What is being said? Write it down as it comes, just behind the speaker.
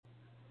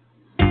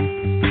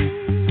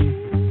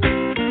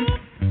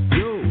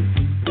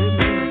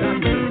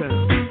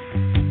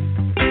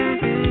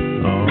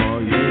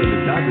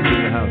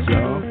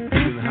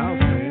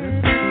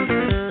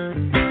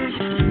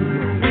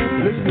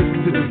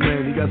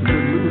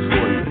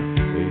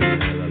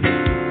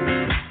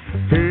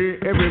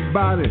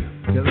Everybody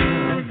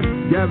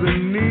gather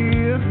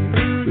near.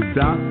 The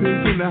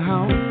doctor's in the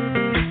house,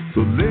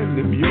 so lend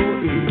him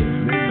your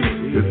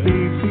ear. The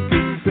things he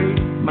can say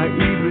might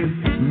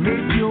even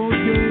make your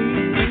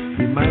day.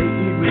 He might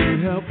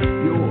even help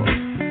your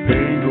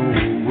pain go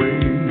away.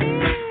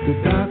 The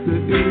doctor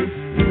is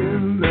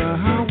in the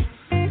house.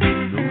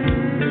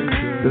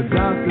 The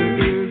doctor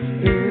is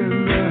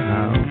in the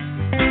house.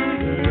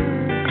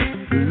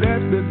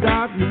 Let the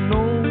doctor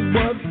know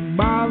what's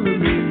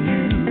bothering you.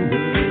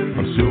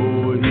 I'm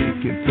sure he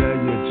can tell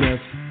you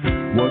just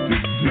what to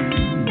do.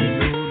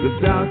 The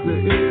doctor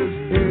is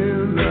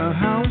in the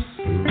house.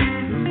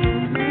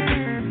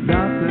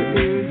 Doctor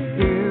is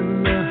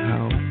in the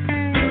house.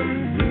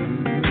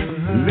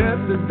 Let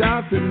the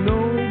doctor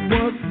know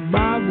what's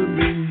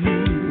bothering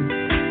you.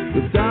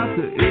 The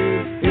doctor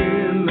is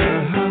in the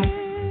house.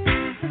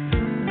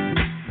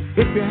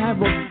 If you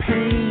have a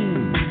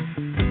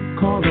pain,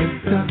 call the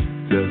doctor.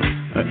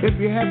 If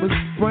you have a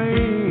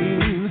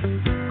sprain,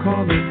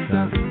 call the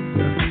doctor.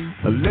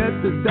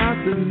 Let the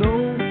doctor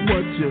know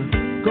what you're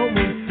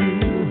going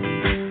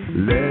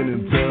through. Let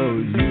him tell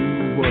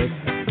you what's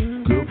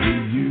good for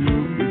you.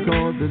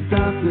 Because the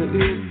doctor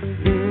is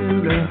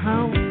in the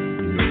house.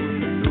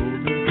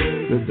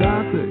 The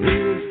doctor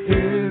is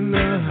in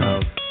the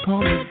house.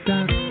 Call the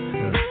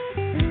doctor.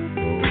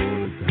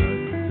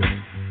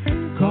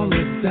 Call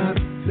the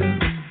doctor.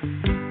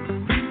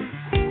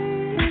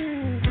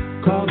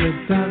 Call the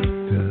doctor.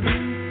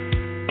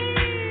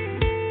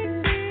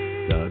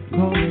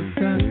 Call the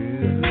doctor.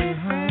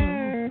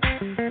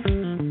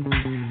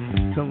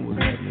 Tell me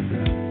what's happening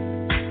now.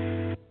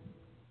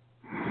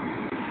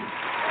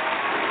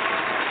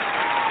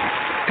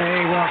 Hey,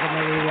 welcome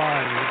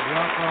everyone.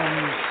 Welcome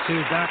to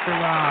Dr.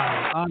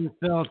 Ron,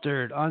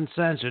 unfiltered,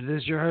 uncensored.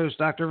 This is your host,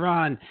 Dr.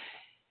 Ron,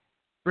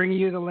 bringing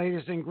you the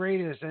latest and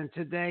greatest. And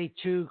today,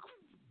 two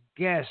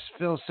guests,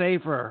 Phil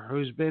Safer,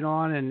 who's been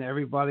on and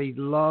everybody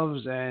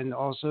loves, and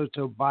also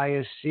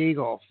Tobias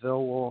Siegel.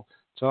 Phil will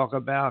talk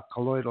about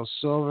colloidal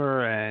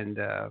silver, and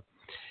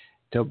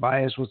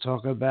Tobias will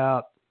talk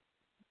about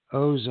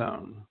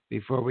ozone.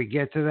 Before we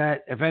get to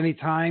that, if any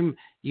time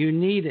you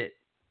need it,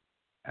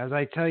 as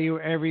I tell you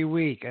every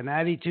week, an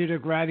attitude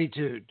of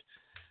gratitude.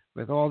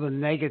 With all the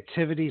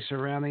negativity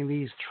surrounding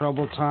these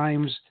troubled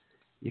times,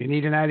 you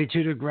need an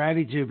attitude of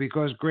gratitude,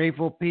 because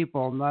grateful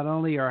people not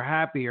only are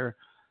happier,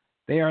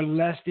 they are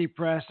less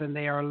depressed and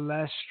they are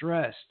less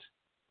stressed.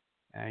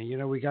 And,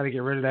 we got to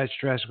get rid of that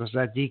stress, because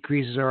that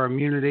decreases our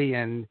immunity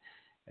and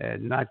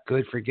not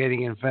good for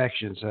getting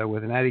infections. So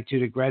with an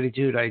attitude of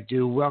gratitude, I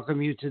do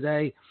welcome you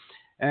today.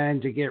 And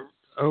to get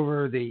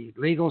over the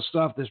legal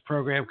stuff, this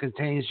program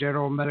contains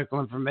general medical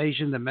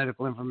information. The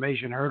medical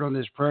information heard on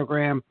this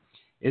program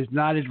is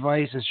not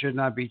advice and should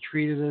not be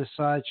treated as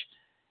such.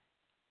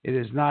 It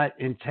is not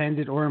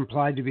intended or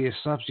implied to be a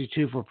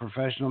substitute for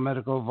professional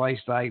medical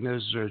advice,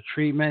 diagnosis, or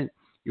treatment.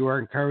 You are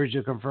encouraged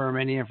to confirm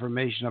any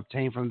information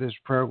obtained from this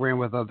program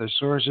with other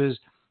sources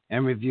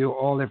and review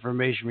all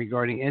information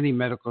regarding any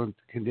medical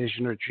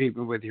condition or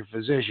treatment with your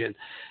physician.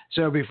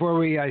 So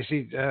before I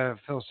see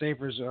Phil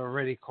Safer's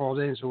already called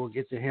in, so we'll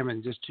get to him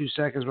in just 2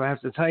 seconds. But I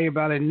have to tell you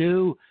about a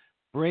new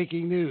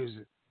breaking news.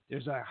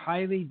 There's a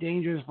highly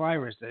dangerous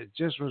virus that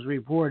just was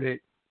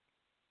reported.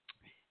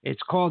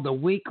 It's called the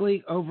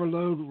Weekly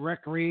Overload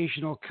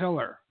Recreational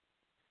Killer.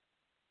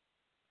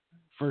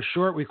 For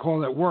short, we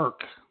call it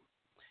WORK.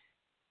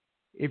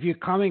 If you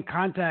come in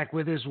contact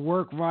with this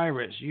WORK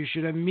virus, you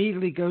should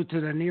immediately go to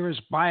the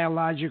nearest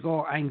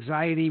biological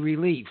anxiety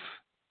relief,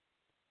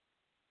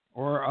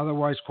 or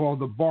otherwise called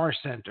the BAR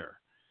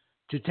Center,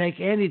 to take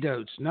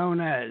antidotes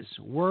known as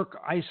WORK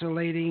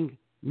Isolating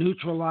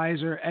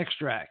Neutralizer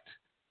Extract,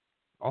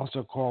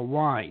 also called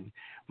wine,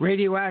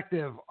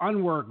 radioactive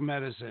unwork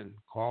medicine,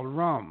 called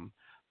rum,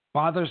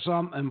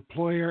 bothersome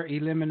employer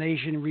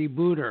elimination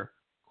rebooter,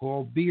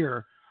 called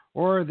beer,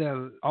 or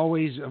the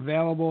always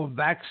available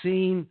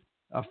vaccine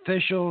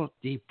official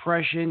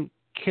depression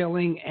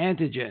killing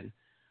antigen,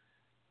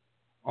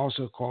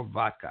 also called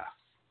vodka.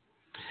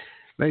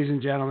 Ladies and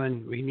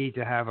gentlemen, we need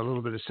to have a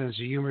little bit of sense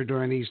of humor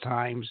during these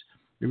times.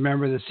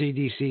 Remember, the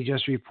CDC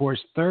just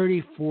reports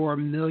 34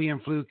 million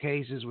flu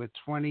cases with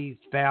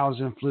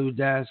 20,000 flu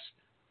deaths.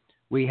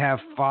 We have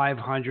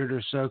 500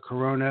 or so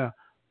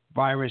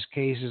coronavirus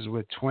cases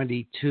with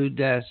 22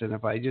 deaths. And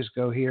if I just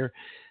go here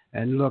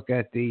and look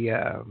at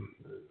the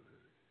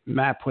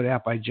map put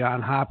out by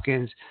Johns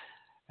Hopkins,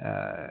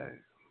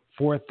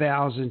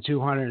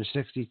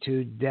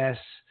 4,262 deaths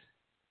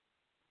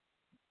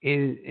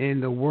in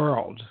the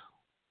world.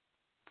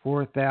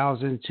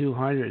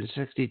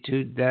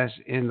 4,262 deaths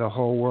in the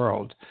whole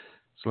world.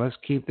 So let's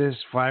keep this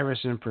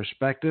virus in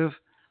perspective.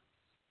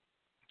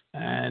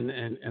 And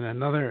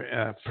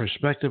another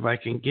perspective I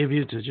can give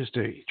you to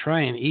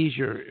try and ease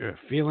your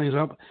feelings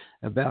up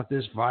about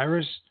this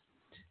virus,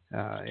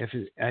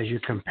 as you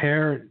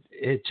compare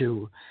it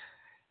to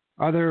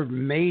other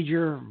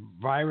major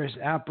virus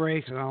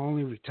outbreaks, and I'll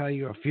only tell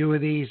you a few of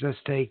these. Let's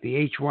take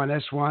the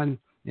H1N1.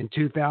 In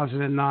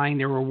 2009,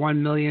 there were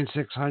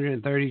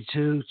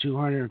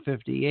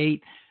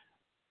 1,632,258.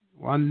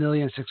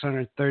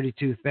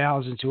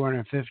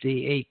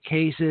 1,632,258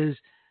 cases.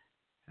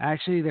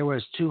 Actually, there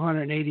was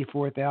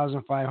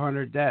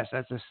 284,500 deaths.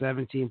 That's a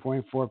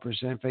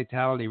 17.4%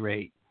 fatality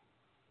rate.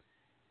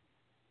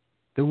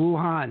 The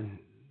Wuhan,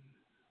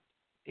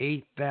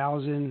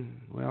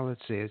 8,000. Well,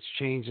 let's see. It's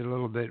changed a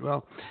little bit.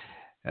 Well,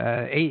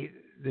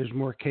 there's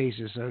more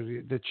cases. So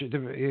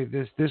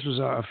this was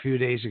a few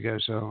days ago.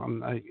 So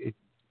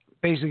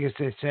basically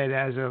it said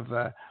as of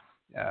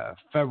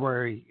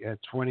February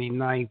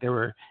 29th, there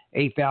were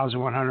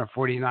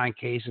 8,149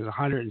 cases,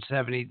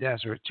 170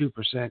 deaths, or a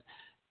 2%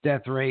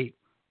 death rate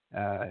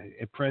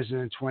at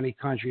present in 20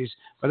 countries.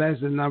 But as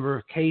the number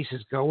of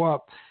cases go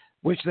up,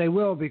 which they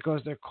will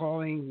because they're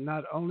calling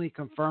not only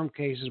confirmed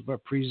cases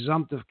but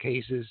presumptive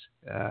cases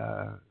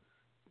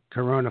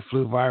corona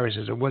flu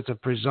viruses. And what's a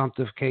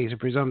presumptive case? A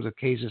presumptive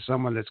case is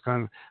someone that's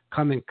come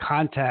in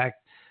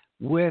contact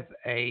with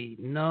a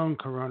known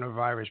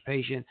coronavirus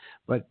patient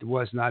but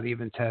was not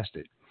even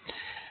tested.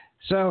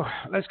 So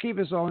let's keep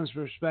this all in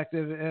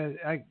perspective.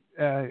 I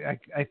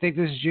think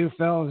this is you,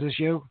 Phil. Is this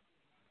you?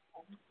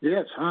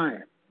 Yes, hi.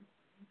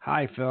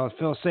 Hi, Phil.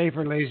 Phil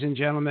Safer, ladies and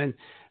gentlemen,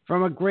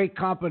 from a great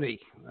company,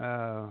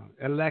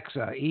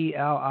 Alexa,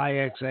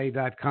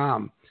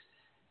 ELIXA.com.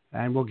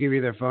 And we'll give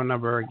you their phone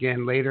number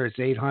again later. It's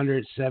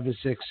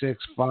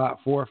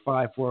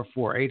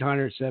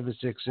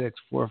 800-766-4544,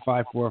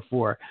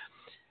 800-766-4544.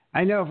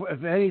 I know,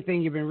 if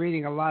anything, you've been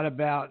reading a lot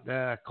about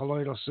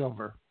colloidal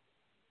silver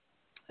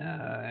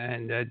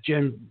and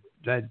Jim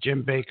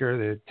Baker,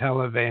 the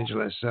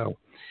televangelist. So,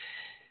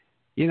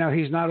 you know,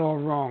 he's not all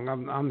wrong.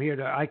 I'm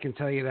here I can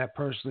tell you that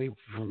personally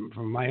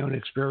from my own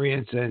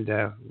experience. And,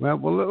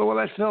 we'll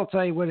let Phil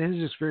tell you what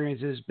his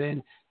experience has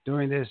been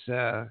during this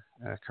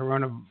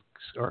corona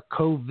or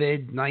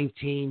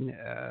COVID-19.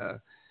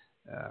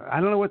 I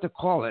don't know what to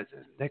call it.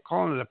 They're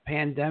calling it a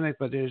pandemic,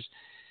 but there's,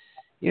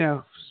 you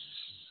know,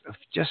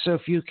 just so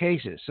few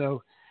cases.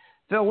 So,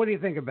 Phil, what do you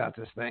think about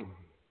this thing?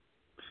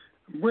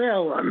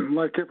 Well, I'm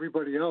like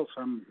everybody else.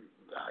 I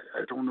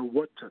don't know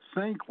what to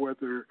think.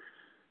 Whether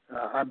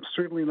I'm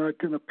certainly not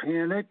going to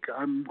panic.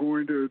 I'm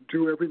going to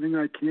do everything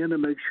I can to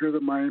make sure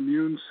that my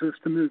immune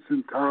system is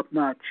in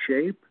top-notch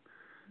shape.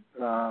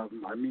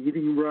 I'm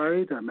eating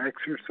right. I'm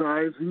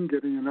exercising,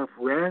 getting enough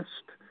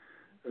rest,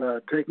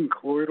 taking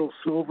colloidal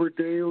silver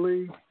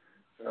daily,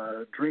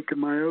 drinking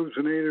my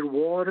ozonated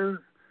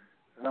water.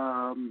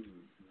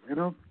 You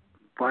know,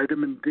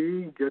 vitamin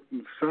D,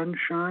 getting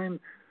sunshine.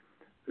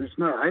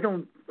 I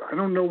don't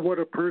know what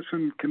a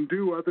person can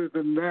do other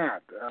than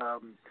that.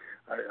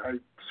 I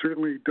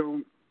certainly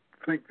don't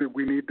think that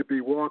we need to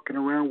be walking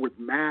around with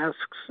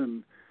masks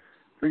and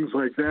things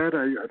like that.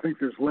 I think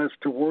there's less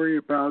to worry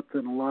about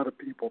than a lot of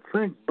people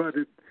think, but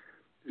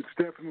it's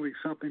definitely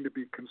something to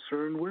be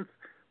concerned with.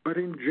 But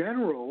in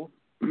general,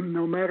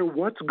 no matter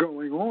what's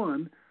going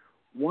on,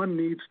 one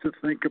needs to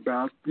think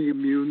about the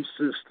immune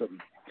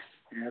system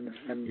and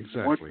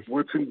exactly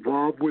what's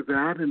involved with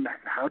that, and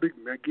how to,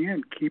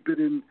 again, keep it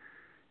in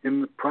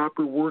the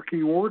proper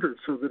working order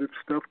so that if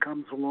stuff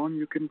comes along,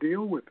 you can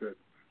deal with it.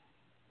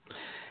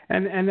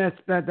 And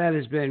that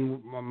has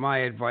been my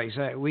advice.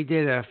 We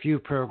did a few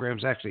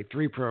programs, actually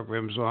 3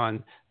 programs,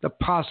 on the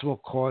possible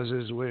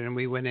causes when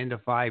we went into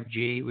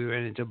 5G. We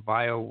went into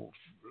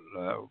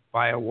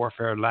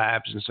biowarfare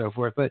labs and so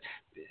forth. But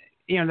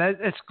you know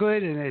that's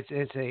good, and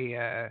it's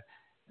a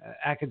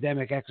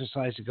academic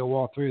exercise to go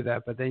all through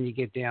that. But then you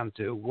get down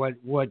to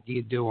what do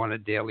you do on a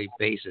daily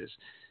basis.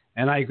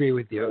 And I agree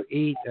with you.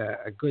 Eat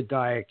a good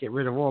diet. Get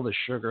rid of all the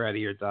sugar out of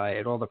your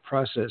diet, all the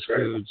processed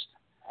foods.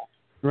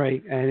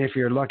 Right. And if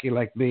you're lucky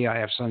like me, I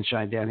have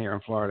sunshine down here in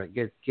Florida.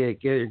 Get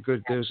a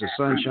good dose of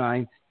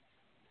sunshine.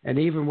 And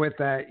even with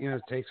that, you know,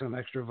 take some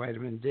extra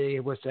vitamin D.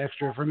 What's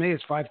extra? For me,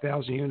 it's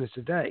 5,000 units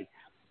a day.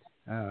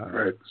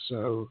 Right.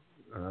 So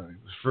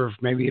for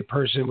maybe a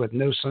person with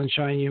no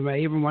sunshine, you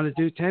may even want to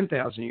do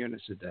 10,000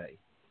 units a day.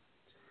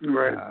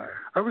 Right.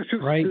 I was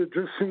just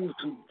seeing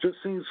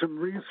some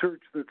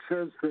research that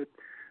says that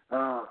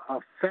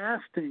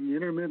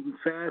intermittent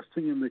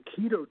fasting, and the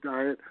keto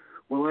diet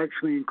will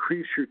actually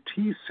increase your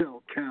T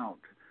cell count.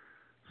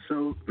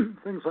 So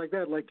things like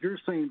that, like you're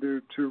saying,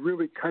 to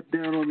really cut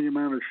down on the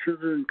amount of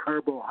sugar and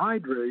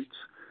carbohydrates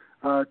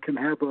can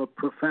have a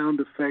profound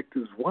effect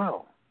as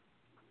well.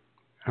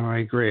 Oh, I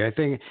agree. I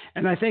think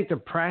the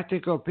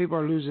practical, people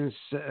are losing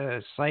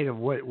sight of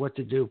what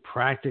to do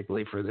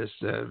practically for this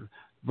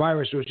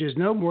virus, which is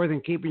no more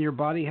than keeping your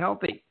body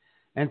healthy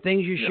and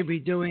things you should be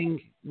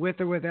doing with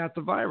or without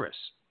the virus.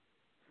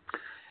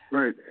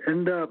 Right.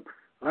 And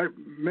I've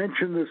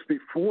mentioned this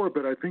before,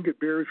 but I think it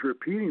bears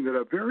repeating, that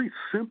a very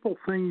simple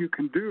thing you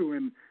can do,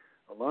 and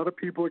a lot of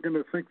people are going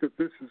to think that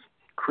this is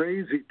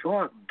crazy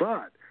talk,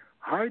 but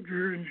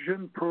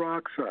hydrogen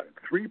peroxide,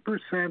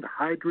 3%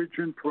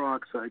 hydrogen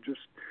peroxide,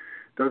 just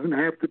doesn't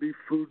have to be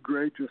food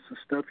grade, just the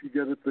stuff you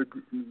get at the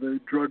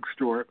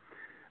drugstore,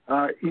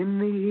 in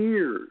the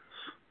ears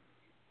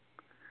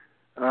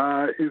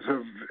is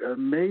an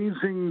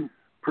amazing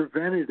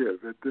preventative.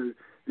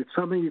 It's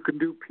something you can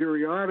do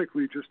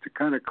periodically just to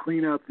kind of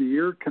clean out the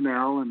ear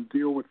canal and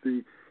deal with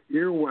the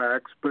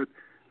earwax, but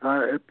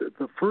at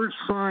the first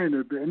sign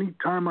of any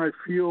time I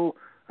feel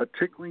a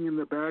tickling in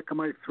the back of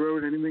my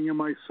throat, anything in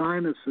my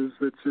sinuses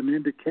that's an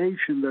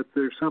indication that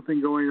there's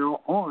something going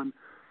on,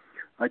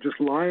 I just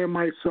lie on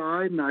my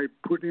side and I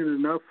put in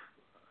enough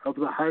of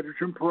the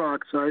hydrogen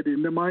peroxide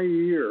into my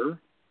ear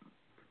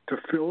to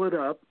fill it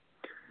up.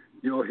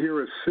 You'll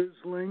hear a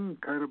sizzling,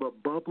 kind of a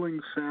bubbling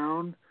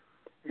sound,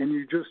 and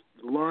you just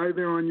lie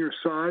there on your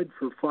side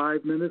for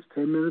 5 minutes,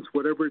 10 minutes,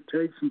 whatever it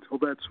takes until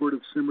that sort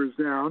of simmers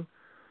down.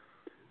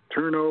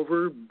 Turn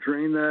over,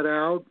 drain that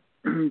out,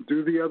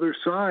 do the other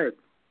side.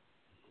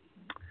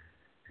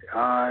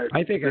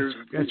 I think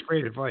that's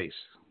great advice.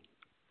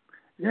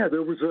 Yeah,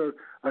 there was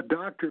a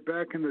doctor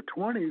back in the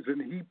 20s,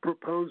 and he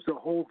proposed a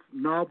whole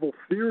novel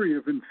theory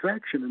of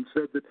infection and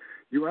said that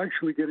you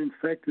actually get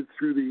infected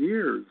through the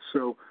ears.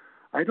 So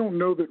I don't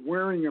know that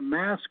wearing a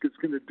mask is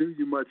going to do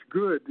you much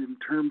good in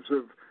terms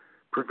of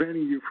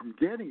preventing you from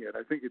getting it.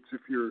 I think it's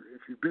if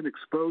you've been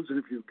exposed and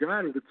if you've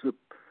got it, it's a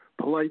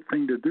polite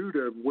thing to do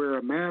to wear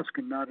a mask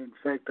and not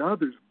infect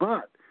others.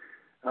 But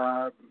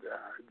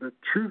the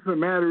truth of the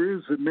matter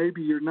is that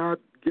maybe you're not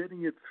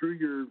getting it through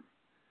your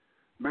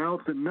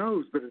mouth and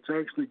nose, but it's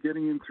actually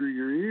getting in through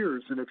your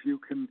ears. And if you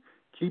can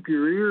keep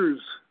your ears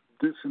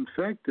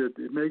disinfected,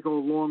 it may go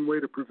a long way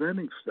to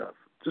preventing stuff.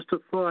 Just a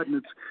thought, and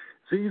it's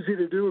easy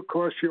to do. It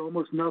costs you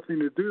almost nothing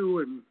to do,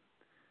 and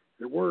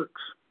it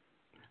works.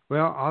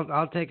 Well,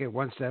 I'll take it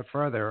one step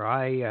further.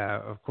 I,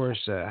 of course,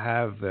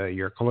 have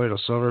your colloidal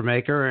silver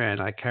maker,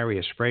 and I carry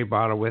a spray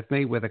bottle with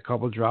me with a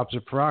couple drops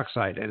of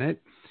peroxide in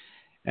it.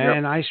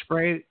 And I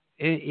spray it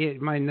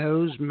in my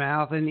nose,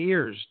 mouth, and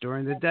ears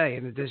during the day,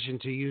 in addition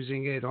to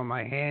using it on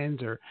my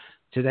hands. Or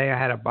today I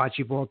had a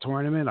bocce ball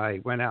tournament. I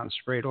went out and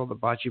sprayed all the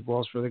bocce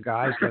balls for the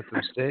guys, let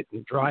them sit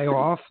and dry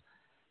off.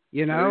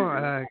 You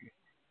know,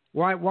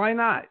 why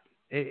not?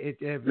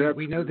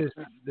 We know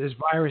this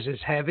virus is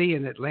heavy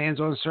and it lands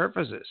on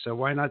surfaces, so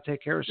why not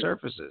take care of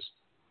surfaces?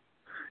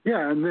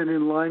 Yeah, and then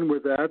in line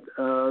with that,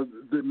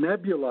 the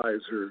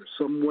nebulizer,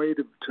 some way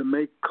to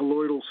make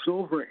colloidal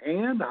silver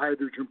and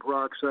hydrogen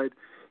peroxide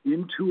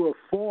into a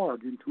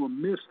fog, into a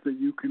mist that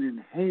you can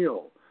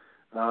inhale.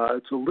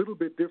 It's a little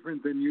bit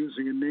different than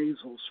using a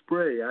nasal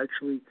spray.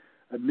 Actually,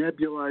 a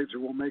nebulizer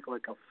will make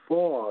like a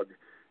fog,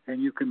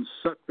 and you can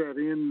suck that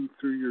in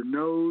through your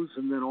nose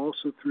and then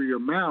also through your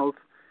mouth,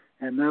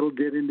 and that'll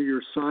get into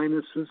your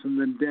sinuses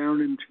and then down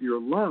into your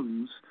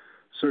lungs.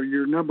 So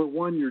you're, number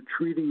one, you're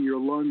treating your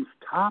lungs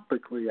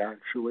topically,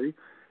 actually,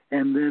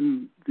 and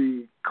then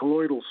the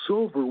colloidal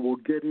silver will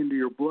get into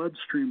your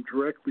bloodstream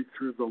directly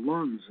through the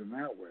lungs in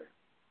that way.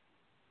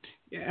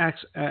 Yeah,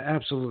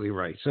 absolutely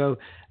right. So,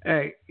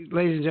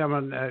 ladies and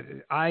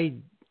gentlemen, I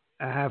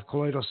have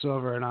colloidal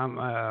silver, and I'm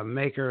a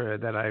maker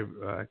that I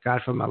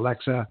got from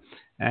Alexa,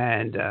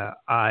 and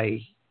I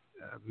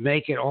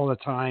make it all the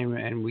time,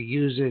 and we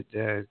use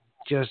it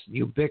just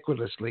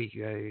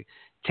ubiquitously.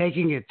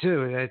 Taking it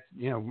too,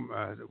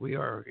 we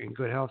are in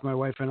good health, my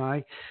wife and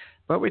I,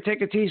 but we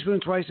take a teaspoon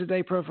twice a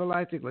day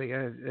prophylactically.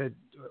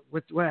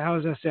 How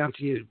does that sound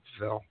to you,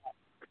 Phil?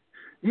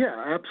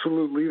 Yeah,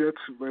 absolutely. That's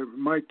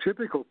my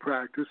typical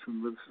practice,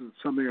 and this is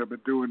something I've been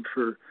doing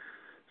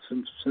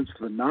since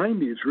the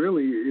 90s,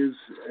 really, is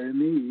in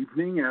the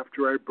evening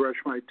after I brush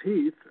my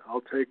teeth,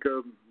 I'll take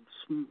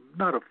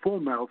not a full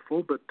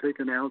mouthful, but take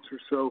an ounce or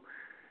so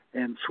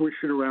and swish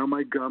it around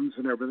my gums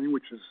and everything,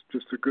 which is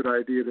just a good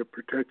idea to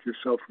protect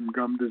yourself from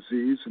gum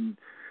disease and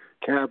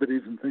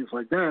cavities and things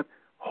like that.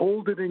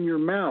 Hold it in your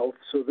mouth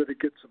so that it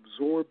gets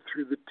absorbed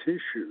through the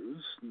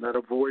tissues, and that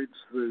avoids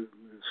the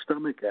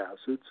stomach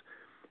acids.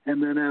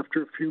 And then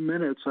after a few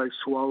minutes, I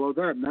swallow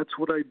that. And that's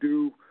what I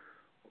do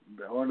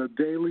on a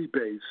daily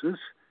basis.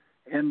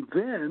 And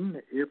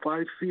then if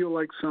I feel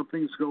like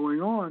something's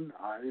going on,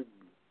 I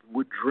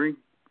would drink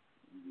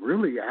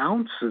really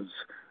ounces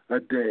a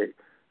day.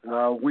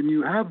 When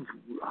you have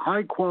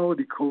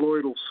high-quality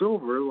colloidal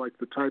silver, like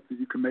the type that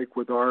you can make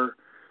with our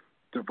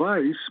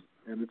device,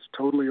 and it's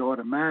totally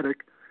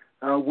automatic,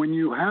 when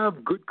you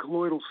have good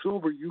colloidal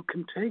silver, you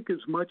can take as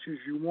much as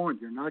you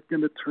want. You're not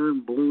going to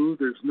turn blue.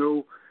 There's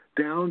no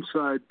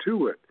downside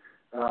to it.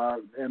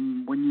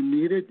 And when you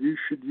need it, you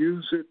should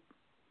use it,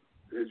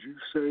 as you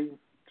say,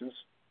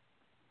 just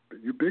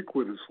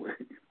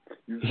ubiquitously.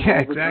 Yeah,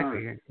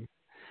 exactly.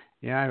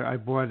 Yeah, I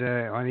bought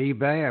on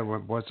eBay. I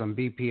bought some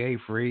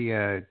BPA-free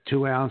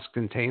 2-ounce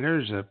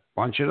containers, a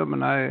bunch of them,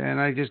 and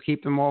I just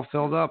keep them all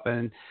filled up.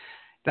 And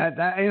that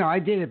I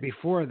did it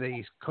before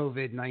the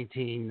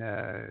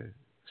COVID-19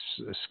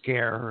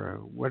 scare, or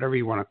whatever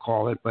you want to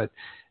call it. But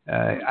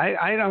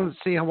I don't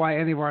see why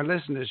any of our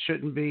listeners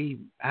shouldn't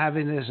be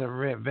having this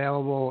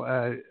available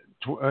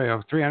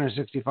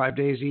 365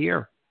 days a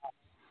year.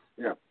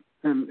 Yeah.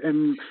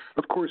 And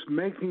of course,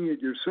 making it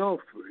yourself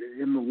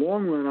in the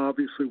long run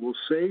obviously will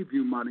save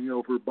you money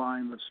over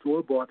buying the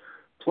store-bought.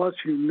 Plus,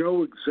 you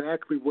know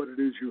exactly what it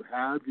is you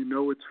have. You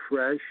know it's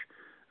fresh.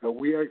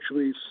 We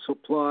actually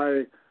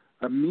supply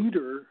a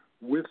meter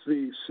with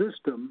the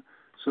system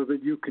so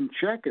that you can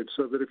check it,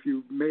 so that if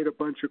you made a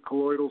bunch of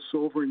colloidal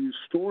silver and you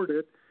stored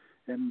it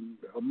and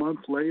a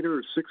month later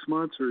or 6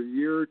 months or a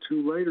year or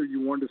two later, you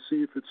want to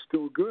see if it's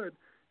still good.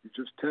 You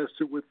just test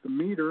it with the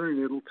meter, and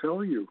it'll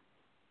tell you.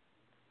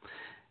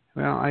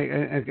 Well,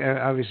 I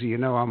obviously, you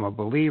know, I'm a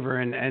believer,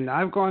 and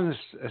I've gone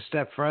a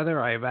step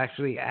further. I've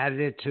actually added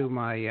it to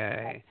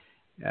my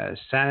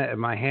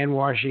my hand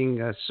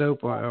washing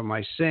soap or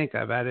my sink.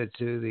 I've added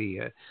to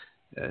the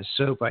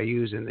soap I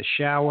use in the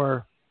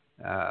shower,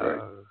 Right.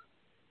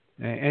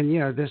 and you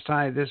know, this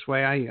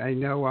way, I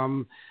know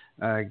I'm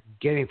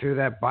getting through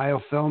that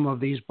biofilm of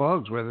these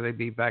bugs, whether they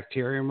be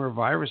bacterium or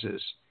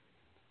viruses.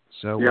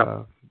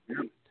 So,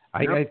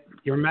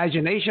 your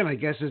imagination, I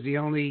guess, is the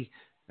only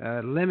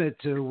limit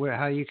to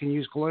how you can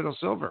use colloidal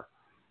silver.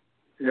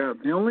 Yeah,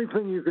 the only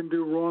thing you can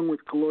do wrong with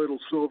colloidal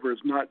silver is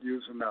not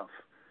use enough,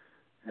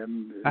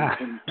 and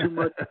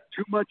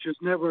too much is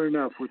never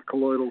enough with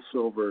colloidal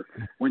silver.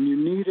 When you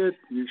need it,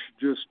 you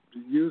should just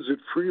use it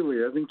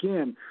freely. And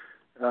again,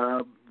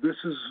 this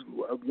is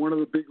one of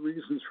the big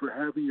reasons for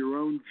having your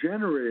own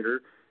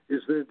generator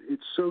is that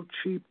it's so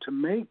cheap to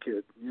make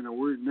it. You know,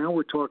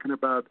 we're talking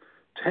about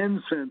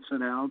 10 cents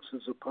an ounce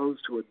as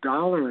opposed to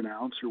 $1 an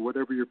ounce or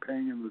whatever you're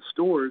paying in the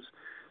stores.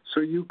 So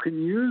you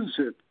can use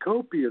it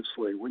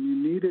copiously. When you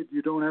need it,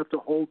 you don't have to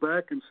hold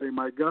back and say,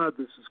 my God,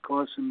 this is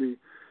costing me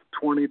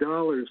 $20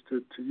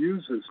 to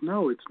use this.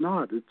 No, it's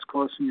not. It's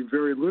costing you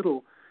very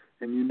little,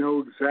 and you know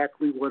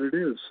exactly what it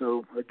is.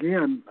 So,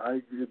 again,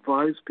 I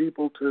advise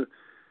people to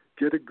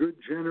get a good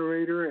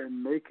generator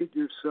and make it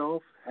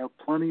yourself, have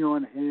plenty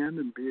on hand,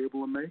 and be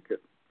able to make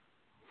it.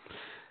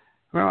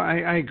 Well,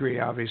 I agree,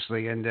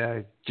 obviously, and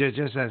just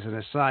as an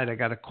aside, I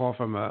got a call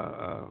from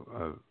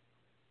a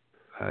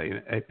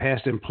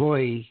past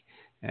employee,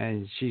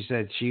 and she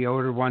said she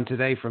ordered one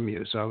today from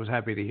you, so I was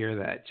happy to hear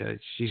that.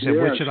 She said,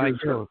 "What should I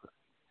do?"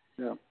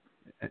 Yeah,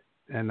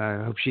 and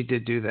I hope she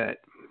did do that.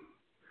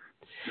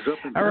 She's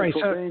up in All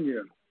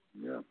Pennsylvania.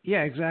 Right,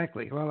 yeah,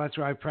 exactly. Well, that's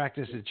where I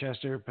practice in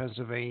Chester,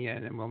 Pennsylvania,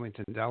 and in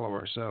Wilmington,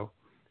 Delaware. So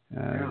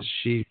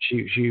she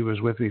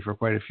was with me for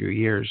quite a few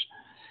years,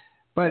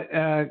 but.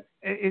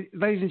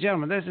 Ladies and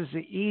gentlemen, this is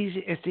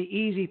it's the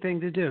easy thing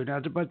to do.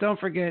 Now, but don't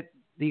forget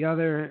the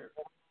other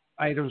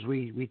items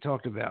we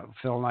talked about,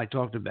 Phil and I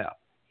talked about,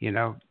 you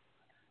know,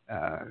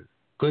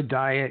 good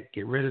diet,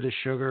 get rid of the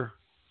sugar.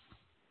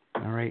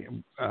 All right.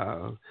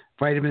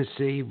 Vitamin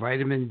C,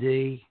 vitamin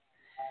D.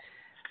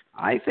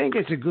 I think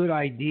it's a good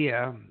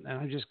idea, and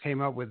I just came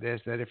up with this,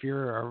 that if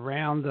you're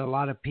around a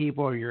lot of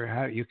people or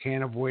you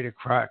can't avoid a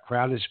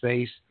crowded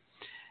space,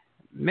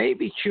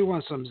 maybe chew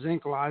on some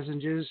zinc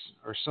lozenges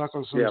or suck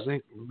on some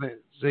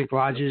zinc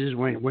lozenges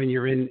when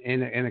you're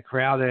in a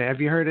crowd. Have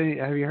you heard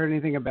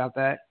anything about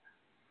that?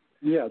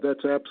 Yeah,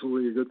 that's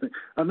absolutely a good thing.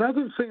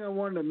 Another thing I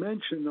wanted to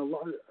mention,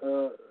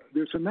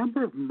 there's a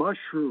number of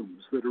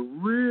mushrooms that are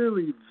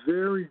really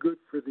very good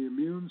for the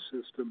immune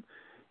system,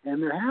 and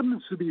there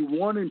happens to be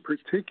one in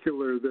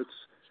particular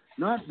that's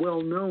not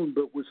well known,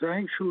 but was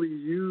actually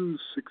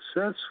used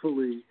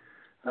successfully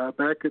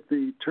back at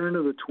the turn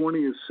of the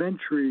 20th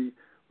century.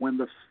 When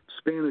the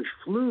Spanish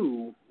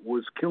flu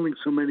was killing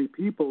so many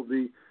people,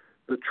 the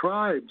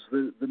tribes,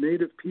 the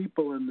native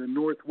people in the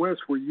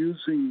Northwest were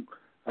using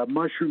a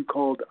mushroom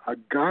called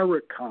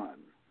agarikon.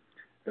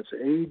 That's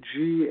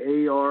Agarikon.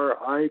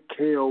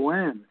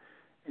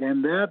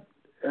 And that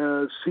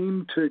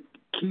seemed to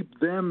keep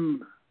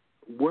them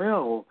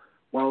well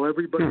while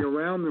everybody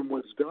around them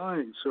was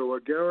dying. So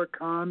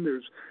agarikon,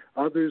 there's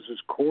others,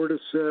 there's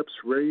cordyceps,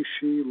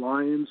 reishi,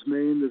 lion's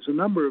mane. There's a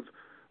number of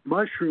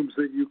mushrooms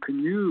that you can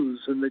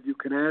use and that you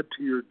can add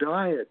to your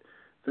diet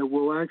that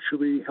will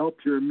actually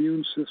help your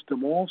immune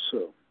system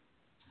also.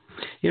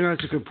 You know,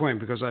 that's a good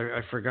point because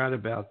I forgot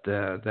about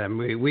them.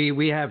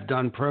 We have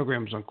done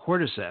programs on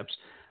cordyceps.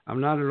 I'm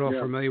not at all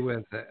familiar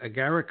with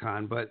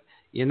agarikon, but,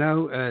 you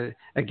know,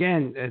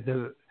 again,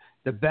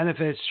 the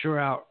benefits sure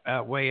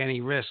outweigh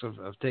any risk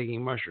of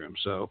taking mushrooms.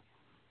 So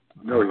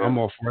I'm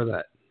all for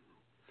that.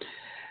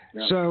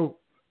 Yeah. So,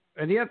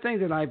 and the other thing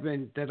that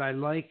I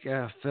like,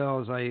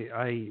 Phil, is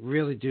I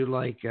really do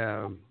like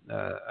the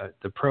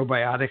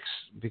probiotics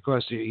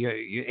because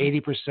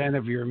 80%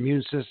 of your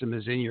immune system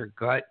is in your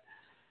gut,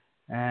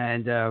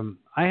 and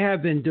I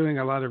have been doing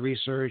a lot of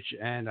research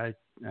and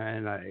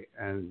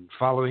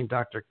following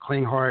Dr.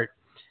 Klinghardt,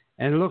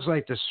 and it looks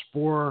like the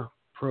spore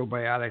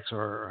probiotics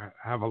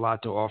have a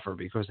lot to offer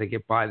because they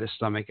get by the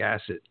stomach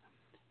acid,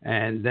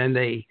 and then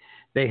they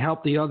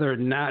help the other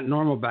not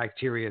normal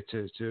bacteria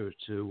to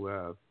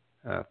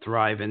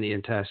thrive in the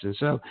intestine.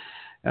 So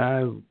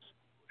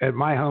at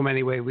my home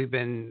anyway, we've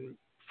been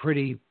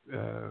pretty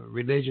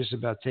religious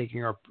about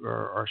taking our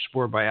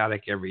spore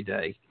biotic every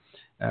day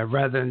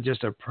rather than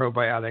just a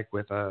probiotic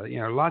with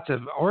lots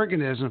of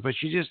organisms, but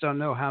you just don't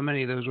know how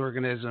many of those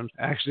organisms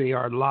actually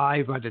are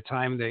live by the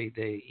time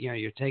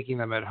you're taking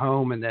them at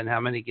home, and then how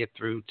many get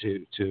through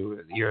to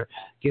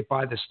get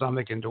by the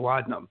stomach and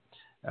duodenum.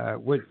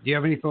 Do you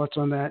have any thoughts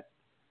on that?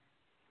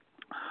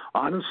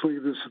 Honestly,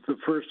 this is the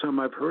first time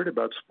I've heard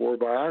about spore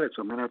biotics.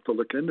 I'm going to have to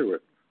look into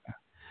it.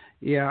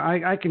 Yeah,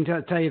 I can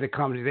tell you the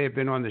company. They've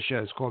been on the show.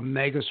 It's called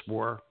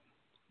Megaspore.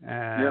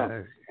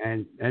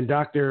 And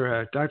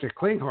Dr.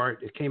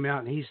 Klinghardt came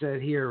out and he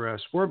said here,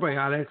 spore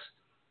biotics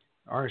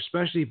are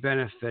especially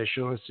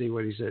beneficial. Let's see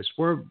what he says.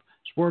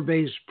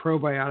 Spore-based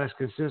probiotics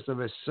consist of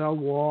the cell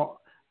wall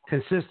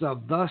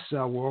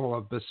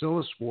of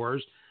bacillus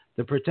spores,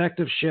 the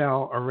protective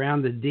shell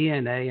around the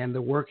DNA, and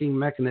the working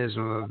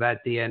mechanism of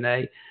that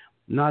DNA,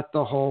 not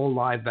the whole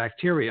live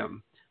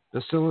bacterium.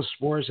 Bacillus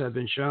spores have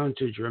been shown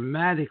to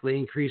dramatically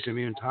increase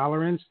immune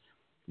tolerance,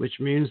 which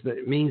means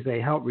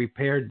they help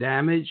repair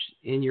damage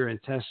in your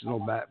intestinal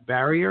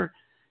barrier.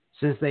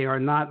 Since they are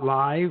not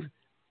live,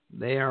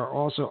 they are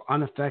also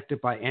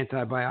unaffected by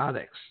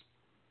antibiotics.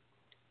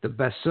 The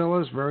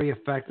bacillus very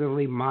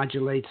effectively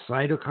modulates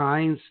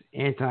cytokines.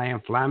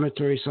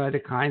 Anti-inflammatory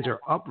cytokines are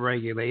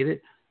upregulated,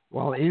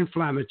 while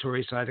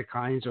inflammatory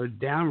cytokines are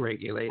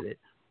downregulated,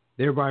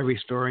 thereby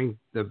restoring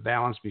the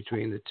balance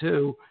between the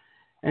two.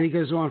 And he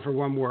goes on for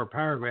one more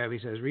paragraph. He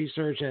says,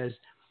 research has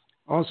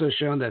also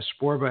shown that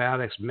spore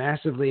biotics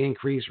massively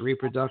increase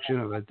reproduction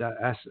of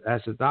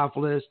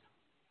Acidophilus,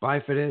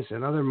 Bifidus,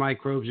 and other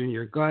microbes in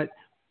your gut.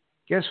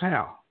 Guess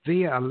how?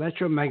 Via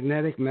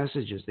electromagnetic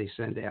messages they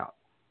send out.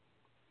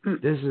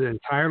 This is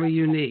entirely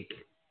unique.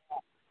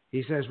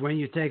 He says when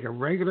you take a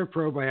regular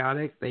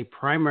probiotic, they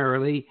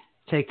primarily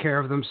take care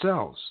of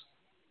themselves.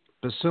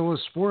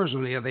 Bacillus spores,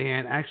 on the other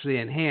hand, actually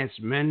enhance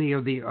many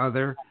of the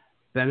other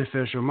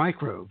beneficial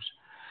microbes.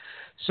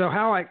 So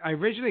how I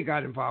originally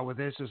got involved with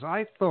this is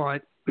I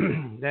thought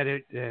that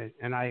it,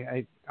 and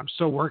I'm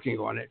still working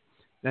on it,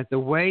 that the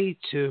way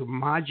to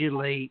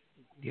modulate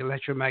the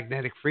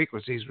electromagnetic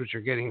frequencies, which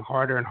are getting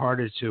harder and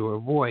harder to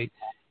avoid,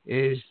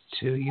 is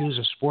to use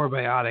a spore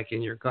biotic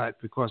in your gut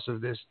because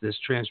of this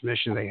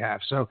transmission they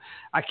have. So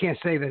I can't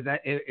say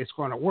that it's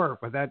going to work,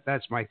 but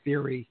that's my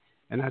theory,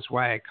 and that's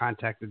why I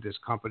contacted this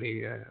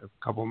company a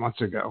couple of months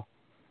ago.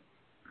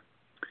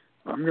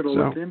 I'm going to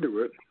look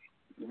into it.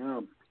 Yeah.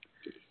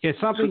 It's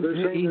something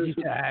easy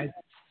to add.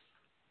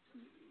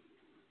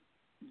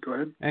 Go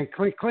ahead. And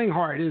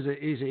Klinghardt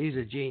he's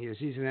a genius.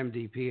 He's an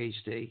MD,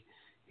 PhD.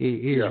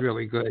 He's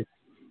really good.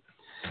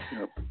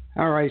 Yep.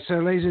 All right, so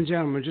ladies and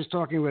gentlemen, just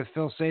talking with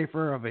Phil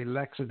Safer of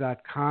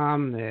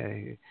Alexa.com.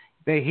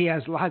 He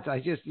has lots.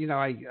 I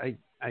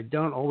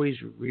don't always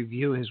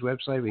review his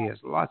website, but he has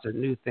lots of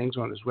new things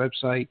on his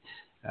website.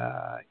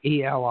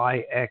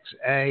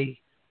 ELIXA.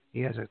 He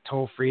has a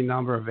toll-free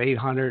number of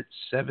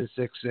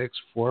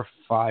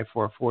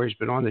 800-766-4544. He's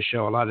been on the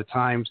show a lot of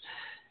times.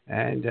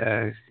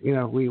 And,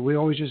 we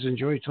always just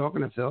enjoy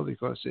talking to Phil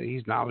because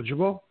he's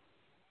knowledgeable.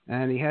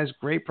 And he has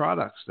great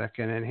products that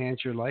can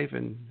enhance your life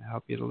and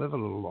help you to live a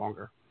little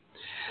longer.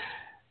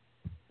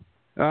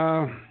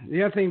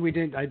 The other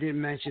thing I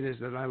didn't mention is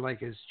that I like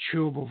his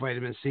chewable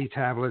vitamin C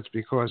tablets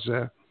because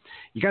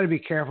you got to be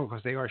careful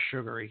because they are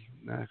sugary.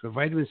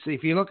 Vitamin C,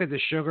 if you look at the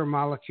sugar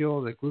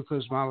molecule, the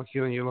glucose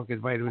molecule, and you look at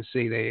vitamin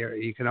C,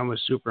 you can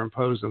almost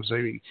superimpose them. So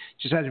you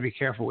just have to be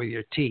careful with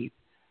your teeth.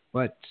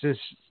 But since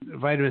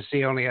vitamin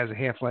C only has a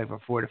half-life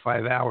of 4 to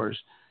 5 hours,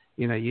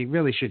 you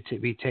really should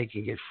be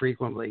taking it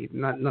frequently,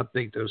 not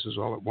big doses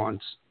all at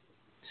once.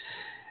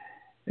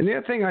 And the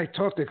other thing I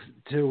talked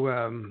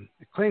to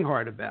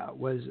Klinghardt about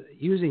was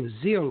using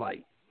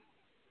Zeolite.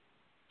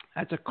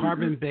 That's a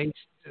carbon-based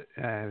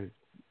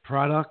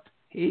product.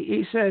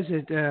 He says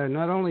it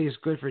not only is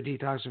good for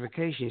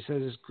detoxification, he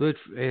says it's good.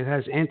 It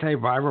has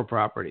antiviral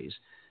properties.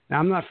 Now,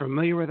 I'm not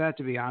familiar with that,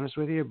 to be honest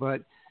with you,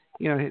 but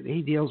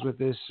he deals with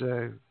this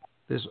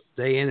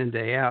day in and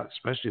day out,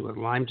 especially with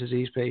Lyme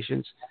disease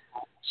patients.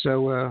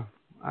 So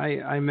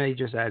I may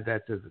just add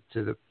that to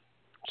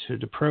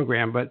the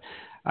program, but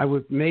I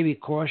would maybe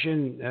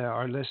caution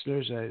our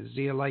listeners.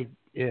 Zeolite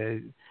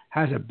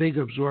has a big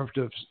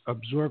absorptive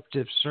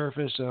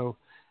surface, so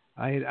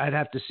I'd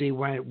have to see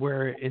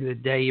where in the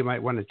day you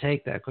might want to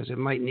take that because it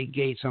might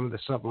negate some of the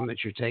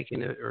supplements you're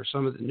taking or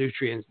some of the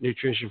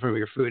nutrition from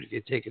your food if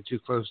you take it too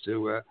close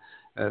to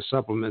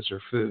supplements or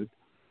food.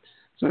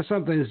 So that's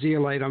something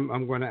Zeolite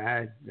I'm going to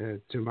add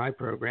to my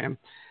program.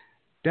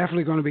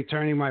 Definitely going to be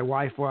turning my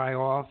Wi-Fi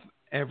off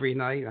every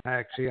night.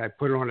 I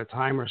put it on a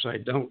timer so I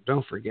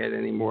don't forget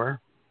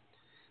anymore.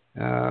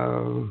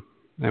 And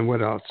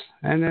what else?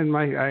 And then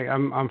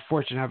I'm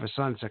fortunate to have a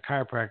son that's a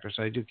chiropractor,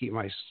 so I do keep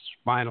my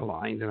spine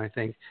aligned, and I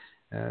think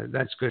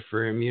that's good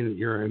for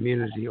your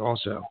immunity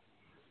also.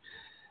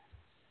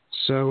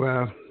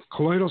 So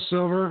colloidal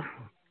silver,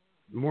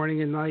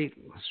 morning and night.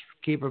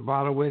 Keep a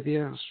bottle with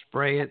you.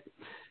 Spray it.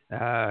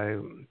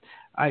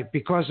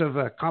 Because of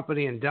a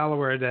company in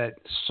Delaware that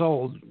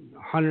sold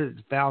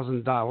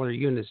 $100,000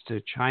 units to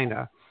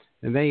China,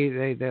 and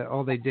they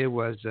all they did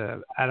was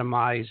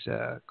atomize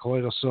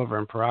colloidal silver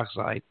and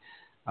peroxide.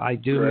 I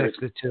do mix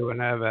the two and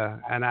have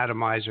an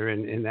atomizer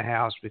in the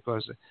house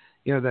because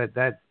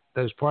that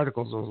those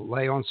particles will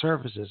lay on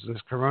surfaces.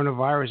 This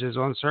coronavirus is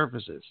on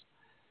surfaces.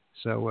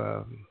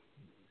 So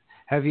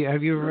have you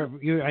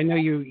I know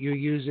you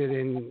use it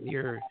in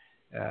your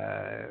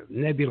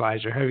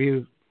nebulizer. Have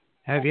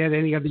you had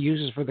any other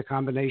uses for the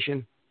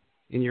combination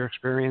in your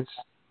experience?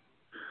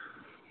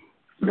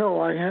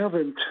 No, I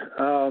haven't.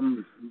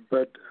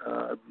 But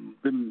I've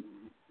been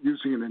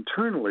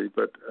internally,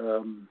 but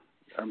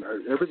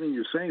everything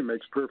you're saying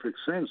makes perfect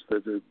sense.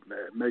 That it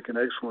make an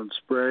excellent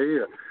spray.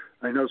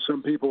 I know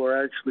some people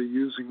are actually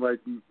using like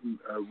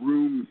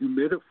room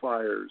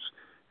humidifiers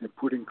and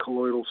putting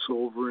colloidal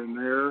silver in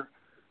there,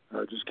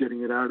 just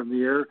getting it out in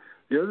the air.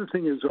 The other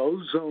thing is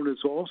ozone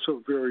is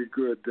also very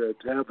good. To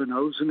have an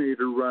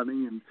ozonator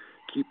running and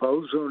keep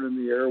ozone in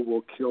the air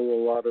will kill a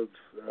lot of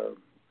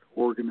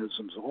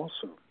organisms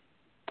also.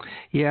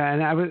 Yeah,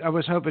 and I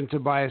was hoping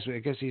Tobias, I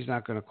guess he's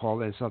not going to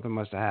call in. Something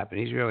must have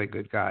happened. He's a really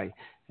good guy.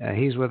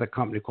 He's with a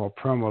company called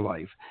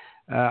PromoLife.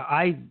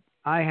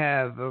 I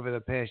have, over the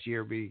past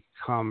year,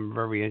 become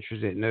very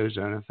interested in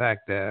ozone. In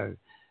fact,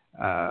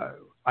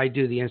 I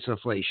do the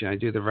insufflation. I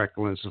do the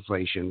rectal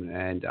insufflation,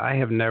 and I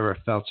have never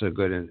felt so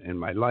good in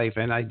my life.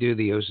 And I do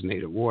the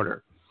ozonated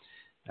water.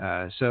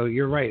 So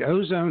you're right.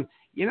 Ozone,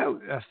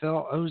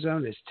 Phil,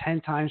 ozone is 10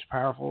 times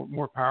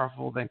more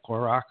powerful than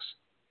Clorox.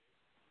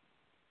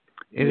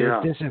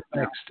 It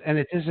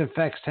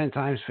disinfects 10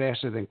 times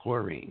faster than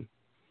chlorine.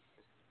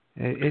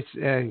 It's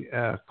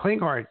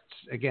Klinghardt,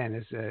 again,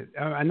 is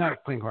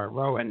not Klinghardt,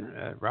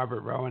 Rowan,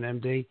 Robert Rowan,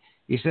 MD.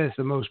 He says it's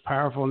the most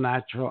powerful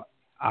natural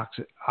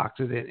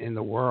oxidant in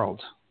the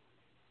world,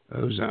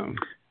 ozone.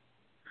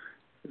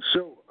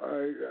 So,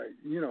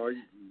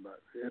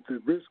 at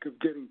the risk of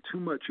getting too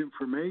much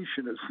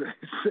information, as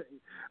they say,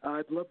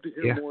 I'd love to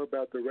hear more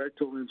about the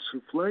rectal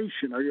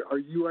insufflation. Are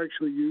you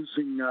actually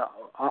using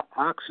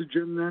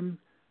oxygen then?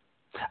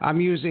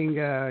 I'm using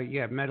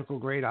medical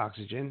grade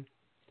oxygen,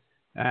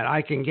 and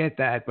I can get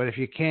that. But if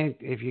you can't,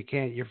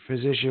 your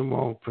physician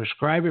won't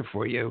prescribe it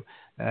for you.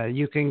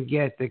 You can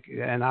get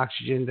an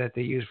oxygen that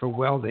they use for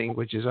welding,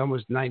 which is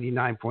almost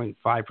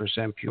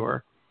 99.5%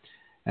 pure,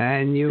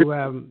 and you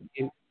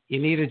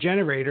need a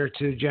generator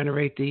to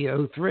generate the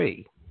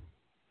O3.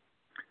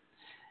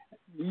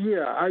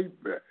 Yeah,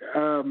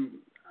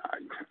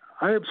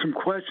 I have some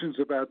questions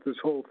about this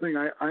whole thing.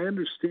 I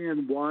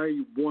understand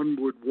why one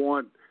would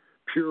want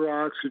pure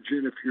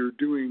oxygen if you're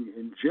doing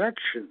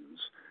injections,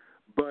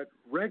 but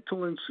rectal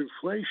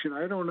insufflation,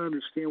 I don't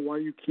understand why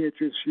you can't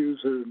just use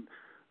an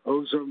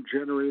ozone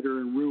generator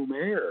in room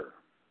air.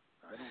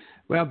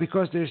 Well,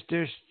 because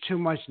there's too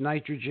much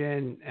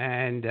nitrogen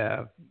and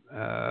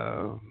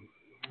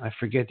I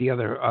forget the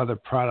other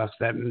products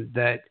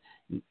that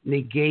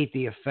negate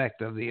the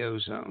effect of the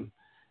ozone.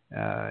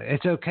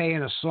 It's okay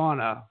in a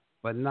sauna,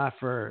 but not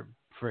for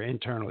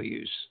internal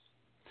use.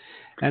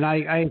 And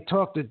I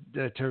talked to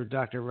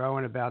Dr.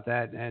 Rowan about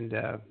that, and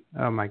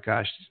oh my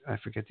gosh, I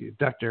forget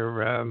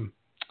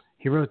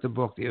he wrote the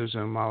book, The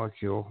Ozone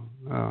Molecule.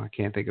 Oh, I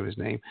can't think of his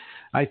name.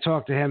 I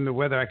talked to him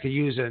whether I could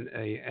use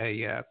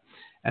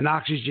an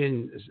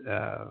oxygen,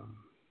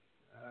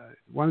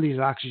 one of these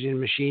oxygen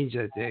machines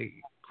that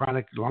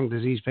chronic lung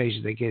disease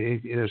patients, they get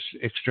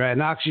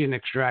an oxygen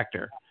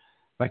extractor.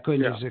 If I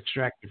couldn't just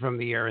extract it from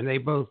the air. And they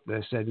both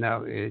said,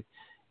 no,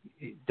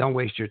 don't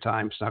waste your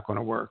time. It's not going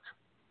to work.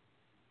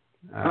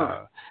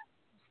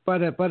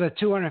 But a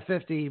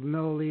 250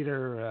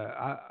 milliliter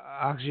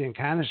oxygen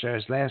canister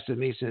has lasted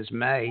me since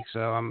May,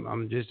 so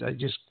I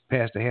just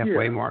passed the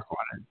halfway mark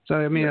on it. So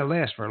it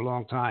lasts for a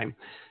long time.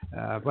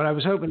 But I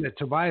was hoping that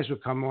Tobias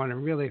would come on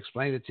and really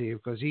explain it to you,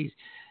 because he's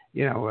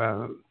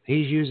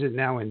using it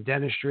now in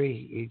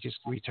dentistry. He just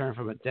returned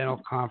from a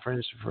dental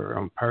conference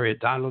for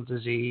periodontal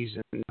disease,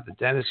 and the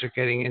dentists are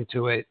getting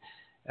into it.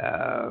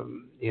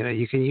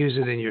 You can use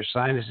it in your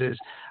sinuses.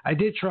 I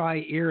did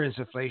try ear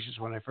insufflations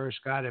when I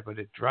first got it, but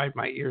it dried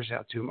my ears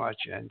out too much,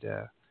 and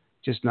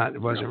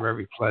it wasn't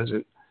very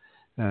pleasant.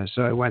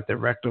 So I went the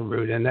rectal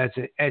route, and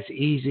that's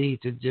easy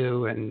to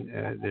do, and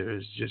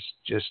there's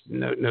just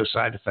no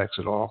side effects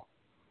at all.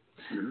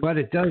 Mm-hmm. But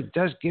it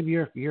does give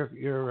your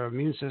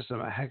immune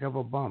system a heck of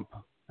a bump.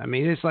 I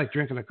mean, it's like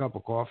drinking a cup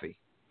of coffee.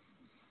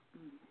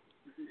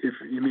 If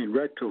you mean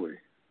rectally.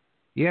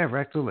 Yeah,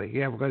 rectally.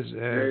 Yeah, because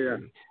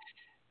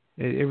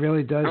it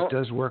really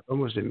does work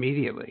almost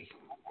immediately.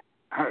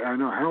 I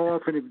know. How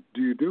often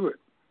do you do it?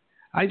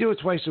 I do it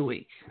twice a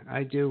week.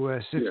 I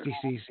do 60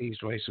 cc's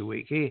twice a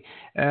week.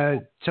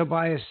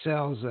 Tobias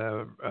sells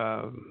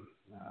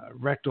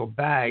rectal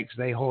bags.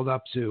 They hold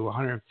up to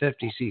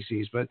 150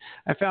 cc's, but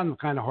I found them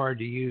kind of hard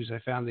to use. I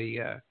found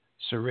the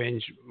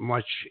syringe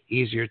much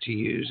easier to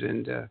use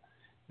and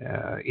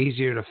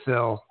easier to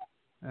fill,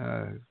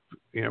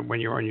 when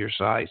you're on your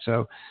side.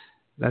 So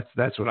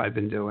that's what I've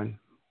been doing.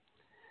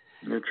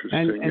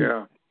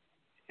 Interesting,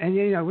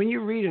 And when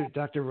you read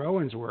Dr.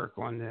 Rowan's work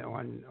on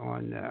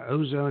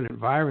ozone and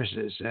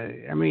viruses,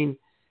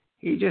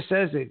 he just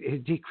says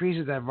it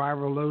decreases that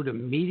viral load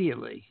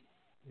immediately,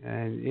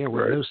 and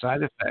with no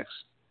side effects.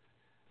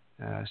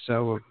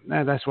 So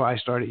that's why I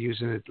started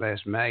using it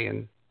last May,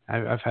 and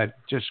I've had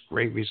just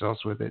great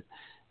results with it.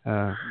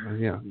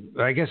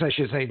 I guess I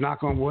should say,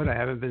 knock on wood, I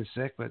haven't been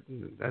sick, but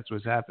that's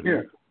what's happening.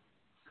 Yeah.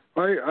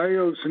 I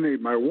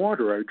ozonate my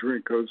water. I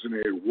drink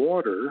ozonated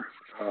water,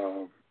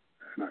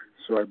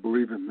 so I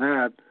believe in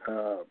that.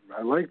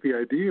 I like the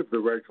idea of the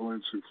rectal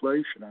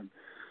insufflation.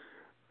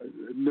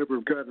 I've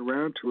never gotten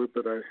around to it,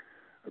 but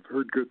I've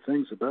heard good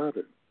things about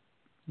it.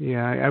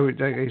 Yeah, I would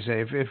like I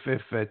say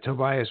if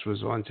Tobias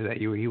was on today,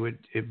 he would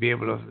be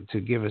able to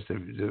give us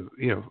the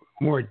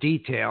more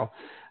detail.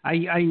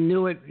 I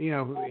knew it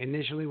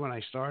initially when I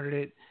started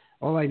it.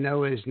 All I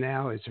know is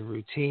now it's a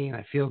routine.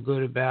 I feel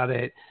good about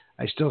it.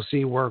 I still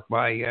see work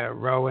by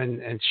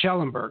Rowan and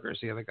Schellenberger is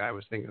the other guy I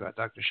was thinking about,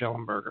 Dr.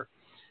 Schellenberger.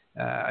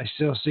 I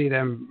still see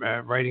them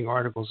writing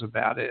articles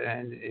about it,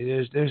 and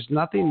there's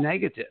nothing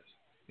negative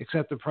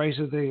except the price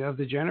of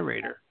the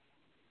generator.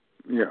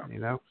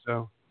 Yeah.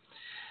 So.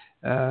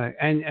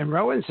 And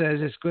Rowan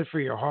says it's good for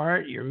your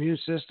heart, your immune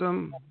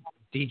system,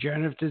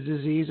 degenerative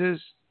diseases.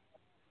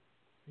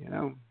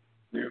 Yeah.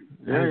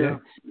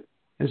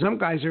 And some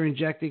guys are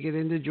injecting it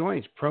into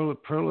joints,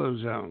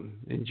 prolozone,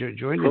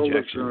 joint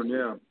injections.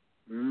 Yeah.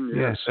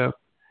 Yeah. So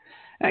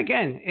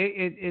again,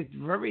 it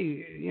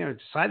very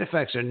side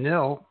effects are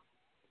nil.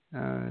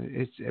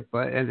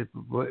 But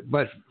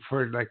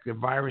for like the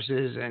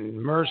viruses and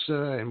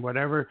MRSA and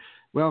whatever,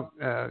 well,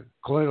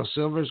 colloidal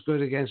silver is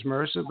good against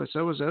MRSA, but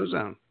so is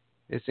ozone.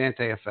 It's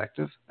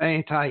anti-infective,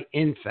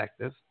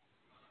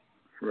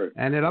 right.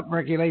 And it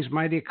upregulates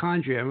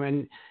mitochondria.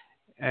 And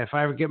if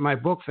I ever get my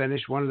book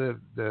finished, one of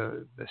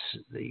the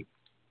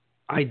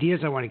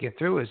ideas I want to get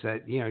through is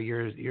that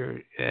you're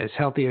as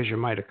healthy as your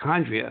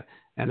mitochondria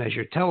and as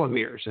your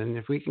telomeres. And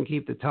if we can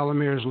keep the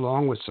telomeres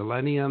long with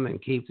selenium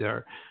and keep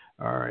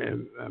our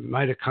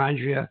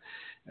mitochondria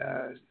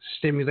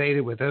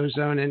stimulated with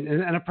ozone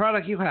and a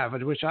product you have,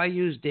 which I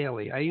use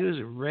daily. I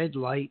use Red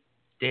Light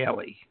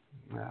daily.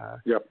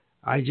 Yep.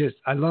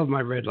 I love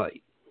my Red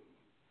Light.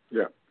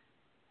 Yeah.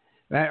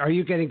 Are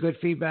you getting good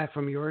feedback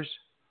from yours?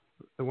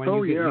 The one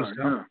you get used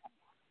to? Yeah.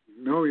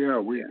 No, yeah.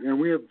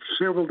 We have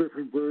several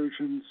different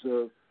versions.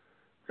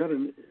 Got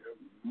a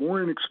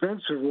more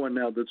inexpensive one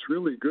now that's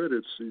really good.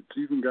 It's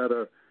even got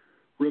a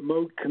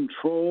remote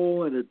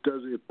control, and it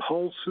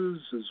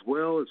pulses as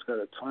well. It's got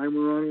a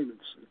timer on it.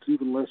 It's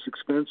even less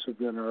expensive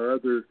than our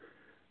other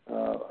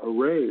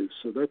arrays.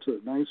 So that's a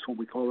nice one.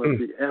 We call that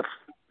the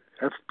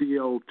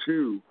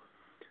FBL2,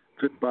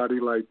 Fit Body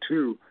Light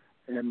 2,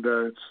 and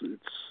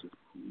it's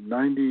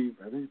 $95,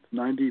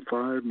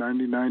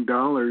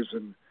 $99,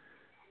 and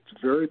it's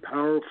a very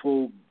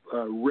powerful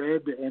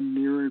red and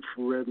near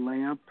infrared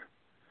lamp.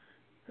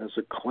 Has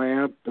a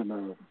clamp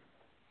and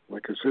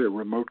like I say, a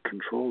remote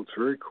control. It's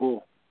very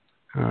cool.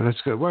 Oh,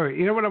 that's good. Well,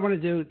 you know what I want to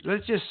do?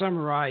 Let's just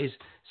summarize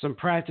some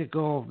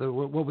practical,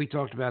 what we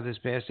talked about this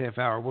past half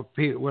hour,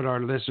 what our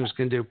listeners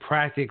can do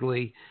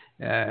practically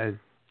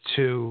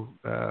to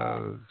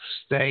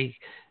stay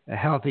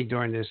healthy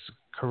during this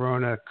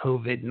Corona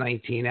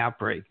COVID-19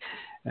 outbreak.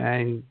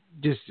 And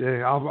just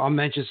I'll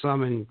mention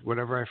some, and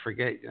whatever I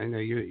forget, I know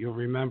you'll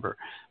remember.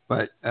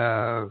 But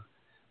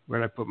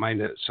where'd I put my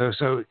notes?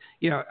 So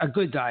a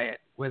good diet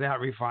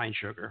without refined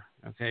sugar,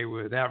 okay,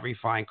 without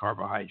refined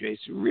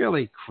carbohydrates.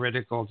 Really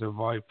critical to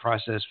avoid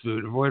processed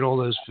food. Avoid all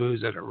those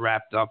foods that are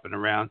wrapped up and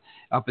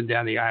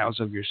down the aisles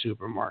of your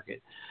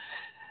supermarket.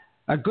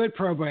 A good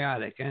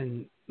probiotic,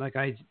 and like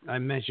I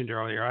mentioned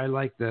earlier, I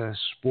like the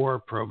Spore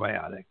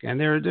probiotic, and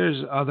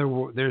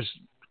there's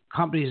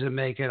companies that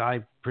make it.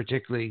 I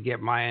particularly get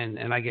mine,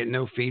 and I get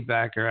no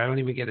feedback, or I don't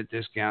even get a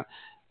discount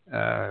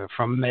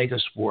from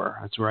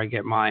Megaspore. That's where I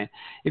get mine.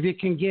 If you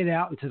can get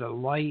out into the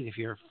light, if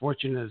you're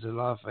fortunate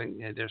enough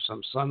and there's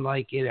some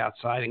sunlight, get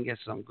outside and get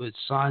some good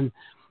sun.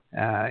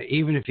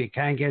 Even if you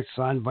can get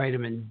sun,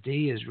 vitamin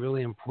D is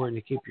really important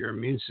to keep your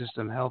immune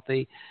system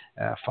healthy.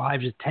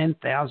 5,000 to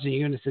 10,000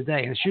 units a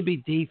day, and it should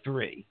be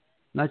D3,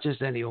 not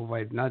just any old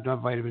vitamin,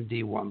 not vitamin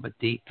D1, but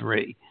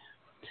D3.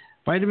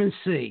 Vitamin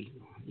C,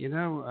 1,000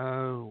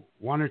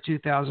 or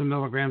 2,000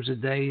 milligrams a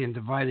day in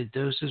divided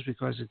doses,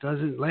 because it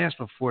doesn't last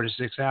but 4 to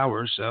 6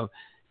 hours. So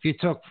if you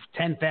took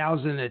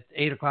 10,000 at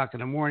 8 o'clock in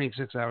the morning,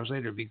 6 hours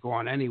later, it'd be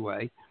gone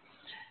anyway.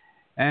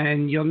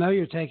 And you'll know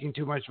you're taking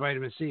too much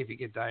vitamin C if you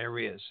get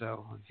diarrhea.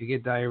 So if you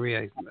get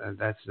diarrhea,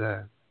 that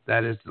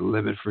is the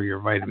limit for your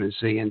vitamin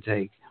C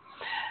intake.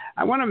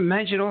 I want to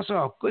mention also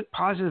a good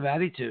positive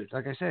attitude.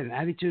 Like I said, an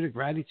attitude of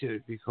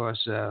gratitude, because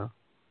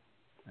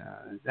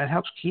that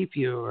helps keep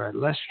you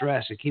less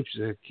stressed. It keeps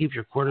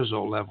your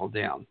cortisol level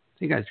down. I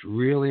think that's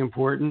really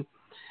important.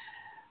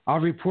 I'll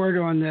report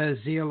on the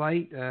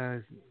zeolite.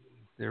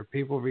 There are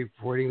people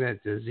reporting that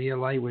the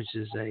zeolite, which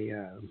is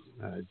a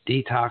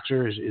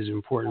detoxer, is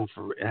important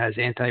it has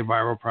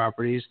antiviral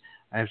properties.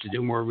 I have to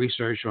do more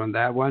research on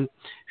that one.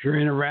 If you're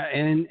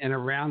in and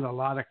around a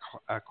lot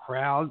of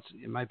crowds,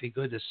 it might be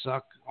good to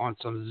suck on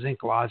some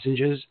zinc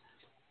lozenges.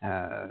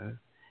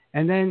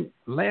 And then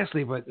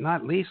lastly, but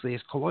not leastly,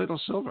 is colloidal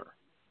silver.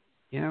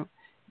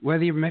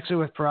 Whether you mix it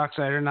with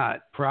peroxide or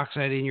not,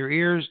 peroxide in your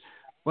ears,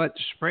 but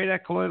spray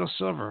that colloidal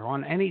silver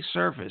on any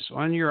surface,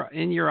 in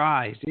your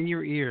eyes, in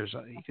your ears.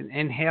 You can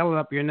inhale it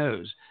up your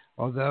nose.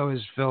 Although, as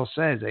Phil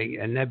says, a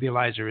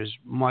nebulizer is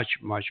much,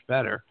 much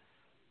better.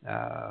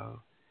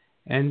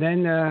 And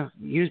then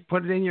you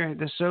put it in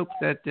the soap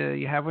that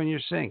you have on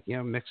your sink.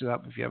 Mix it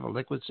up. If you have a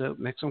liquid soap,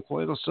 mix some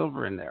colloidal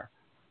silver in there.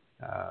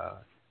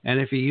 And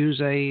if you use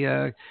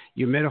a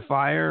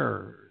humidifier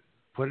or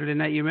put it in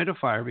that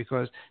humidifier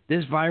because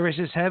this virus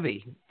is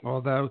heavy.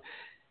 Although,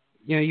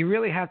 you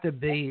really have to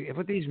be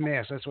with these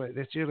masks.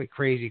 That's really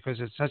crazy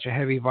because it's such a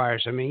heavy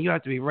virus. I mean, you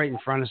have to be right in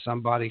front of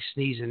somebody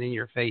sneezing in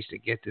your face to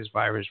get this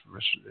virus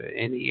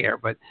in the air.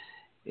 But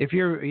if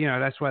you're,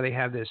 that's why they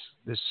have this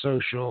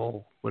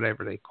social,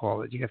 whatever they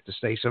call it. You have to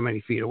stay so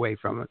many feet away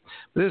from it.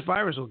 But this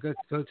virus will go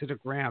to the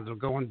ground. It'll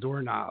go on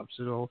doorknobs.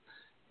 It'll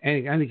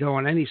go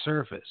on any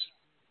surface.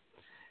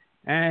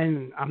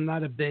 And I'm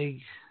not a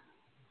big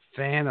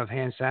fan of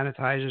hand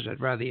sanitizers. I'd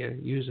rather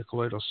use a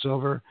colloidal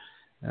silver.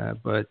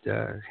 But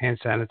hand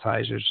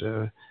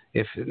sanitizers,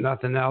 if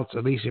nothing else,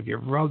 at least if you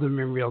rub them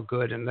in real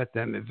good and let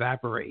them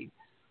evaporate,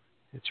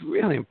 it's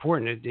really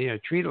important to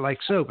treat it like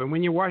soap. And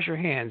when you wash your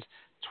hands,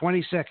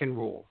 20-second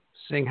rule: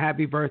 sing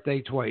 "Happy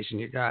Birthday" twice, and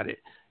you got it.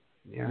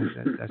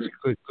 That's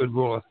a good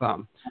rule of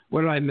thumb.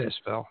 What did I miss,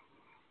 Phil?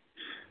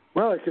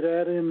 Well, I could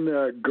add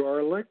in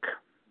garlic.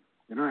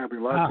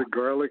 Having lots of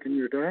garlic in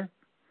your day.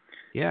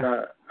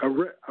 Yeah.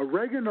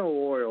 Oregano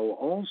oil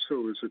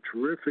also is a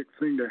terrific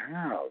thing to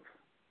have.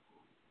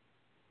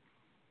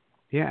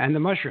 Yeah, and the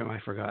mushroom, I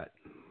forgot.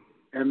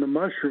 And the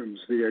mushrooms,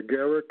 the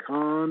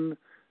agarikon,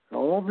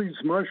 all these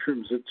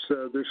mushrooms.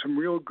 There's some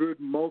real good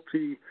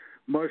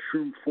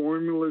multi-mushroom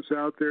formulas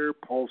out there.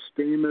 Paul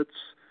Stamets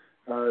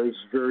is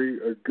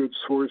a good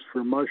source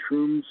for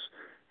mushrooms.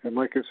 And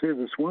like I say,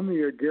 this one,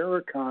 the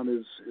agarikon,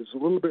 is a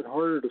little bit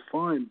harder to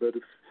find, but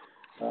if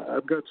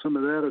I've got some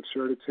of that, I've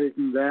started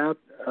taking that.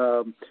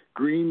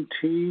 Green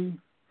tea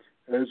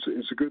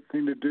is a good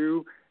thing to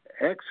do.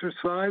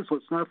 Exercise,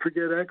 let's not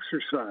forget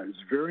exercise.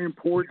 Very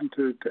important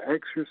to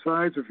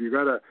exercise. If you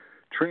got a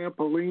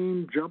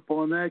trampoline, jump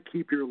on that.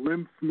 Keep your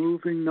lymph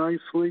moving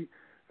nicely.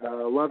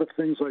 A lot of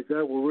things like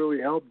that will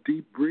really help.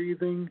 Deep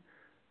breathing.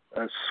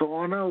 A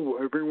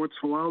sauna, every once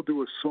in a while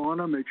do a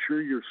sauna. Make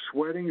sure you're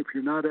sweating. If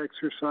you're not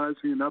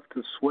exercising enough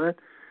to sweat,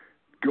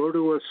 go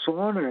to a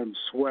sauna and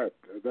sweat.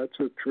 That's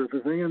a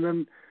terrific thing. And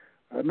then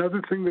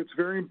another thing that's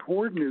very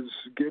important is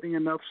getting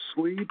enough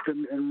sleep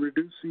and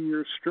reducing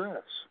your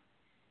stress.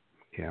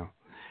 Yeah,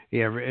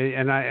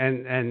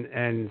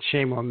 and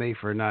shame on me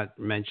for not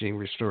mentioning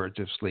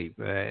restorative sleep.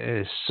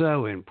 It is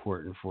so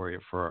important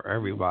for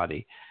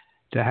everybody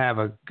to have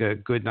a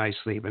good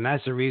night's sleep, and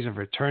that's the reason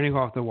for turning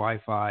off the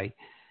Wi-Fi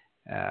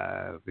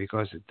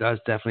because it does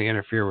definitely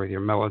interfere with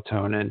your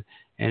melatonin.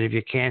 And if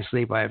you can't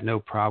sleep, I have no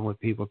problem with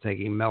people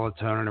taking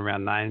melatonin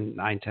around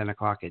 10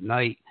 o'clock at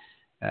night.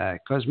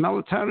 Because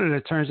melatonin,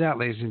 it turns out,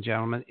 ladies and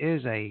gentlemen,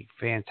 is a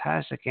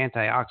fantastic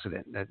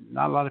antioxidant that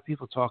not a lot of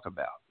people talk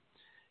about.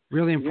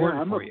 Really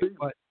important for you.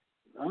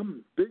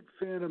 I'm a big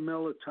fan of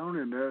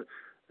melatonin.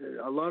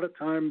 A lot of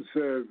times,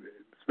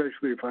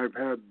 especially if I've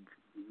had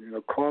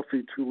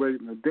coffee too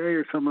late in the day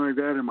or something like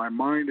that, and my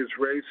mind is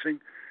racing,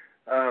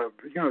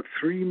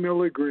 3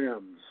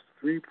 milligrams,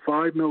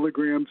 5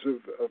 milligrams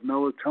of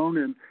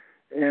melatonin,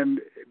 and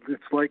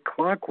it's like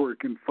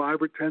clockwork. In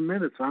 5 or 10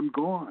 minutes, I'm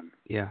gone.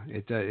 Yeah,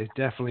 it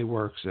definitely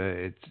works.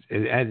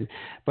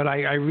 But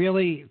I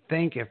really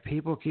think if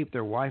people keep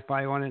their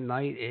Wi-Fi on at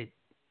night,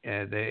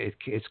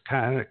 it's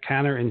kind of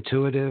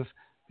counterintuitive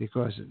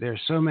because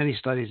there's so many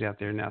studies out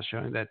there now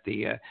showing that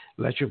the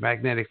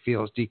electromagnetic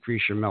fields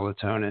decrease your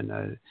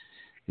melatonin.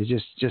 It's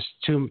just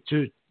too.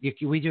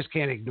 We just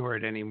can't ignore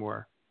it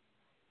anymore.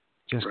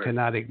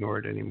 Cannot ignore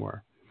it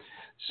anymore.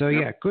 So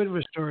good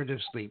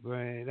restorative sleep.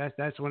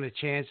 That's when a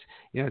chance.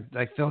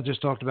 Like Phil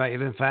just talked about your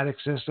lymphatic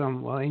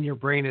system. Well, in your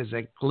brain is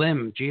a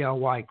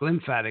GLY,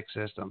 glymphatic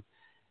system.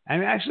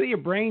 And actually, your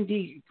brain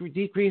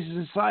decreases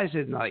in size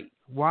at night.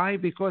 Why?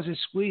 Because it's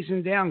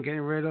squeezing down,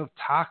 getting rid of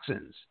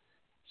toxins.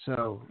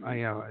 So,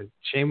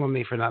 shame on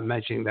me for not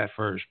mentioning that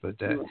first. But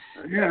and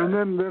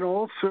then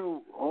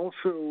also,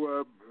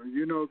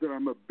 that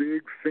I'm a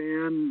big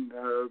fan,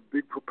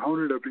 big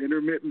proponent of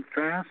intermittent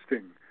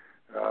fasting.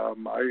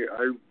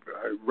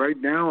 Right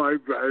now I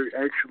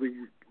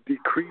actually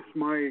decreased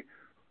my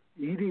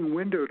eating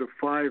window to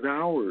 5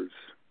 hours.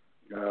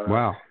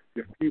 Wow.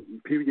 If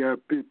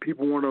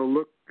people want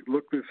to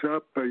look this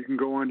up, you can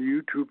go on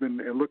YouTube and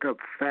look up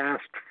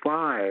Fast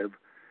 5,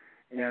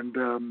 and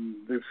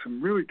there's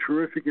some really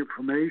terrific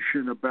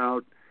information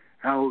about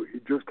how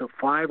just a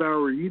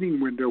 5-hour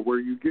eating window where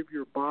you give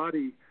your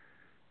body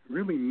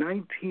really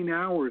 19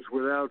 hours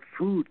without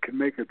food can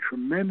make a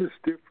tremendous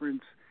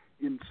difference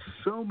in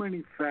so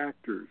many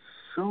factors.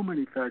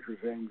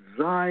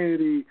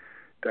 Anxiety,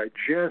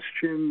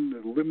 digestion,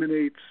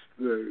 eliminates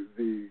the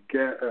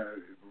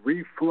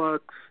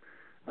reflux.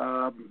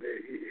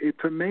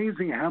 It's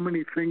amazing how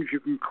many things you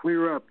can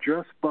clear up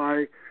just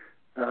by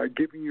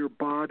giving your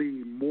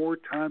body more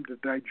time to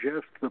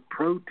digest the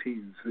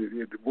proteins.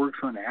 It works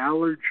on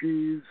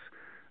allergies,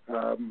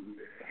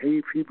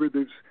 hay fever.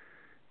 There's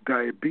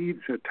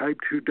diabetes. Type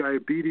 2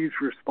 diabetes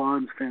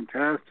responds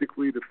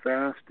fantastically to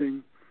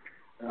fasting.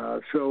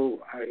 I'm so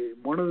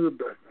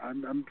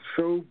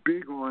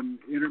big on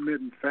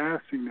intermittent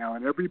fasting now,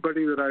 and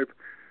everybody that I've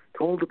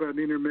told about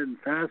intermittent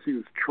fasting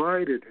who's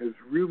tried it has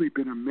really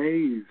been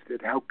amazed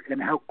at how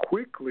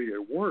quickly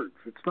it works.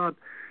 It's not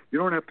You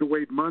don't have to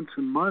wait months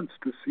and months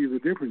to see the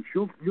difference.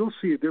 You'll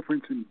see a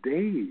difference in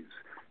days.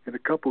 In a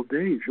couple of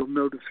days, you'll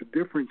notice a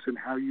difference in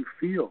how you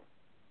feel.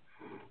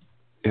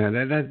 Yeah,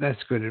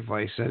 that's good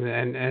advice,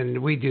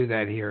 and we do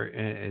that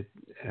here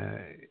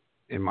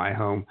in my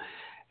home.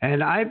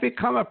 And I've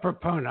become a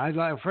proponent.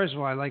 First of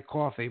all, I like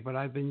coffee, but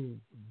I've been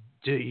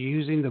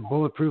using the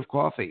Bulletproof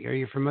coffee. Are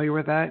you familiar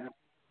with that?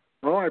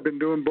 Oh, I've been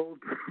doing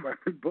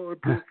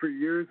Bulletproof for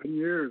years and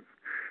years.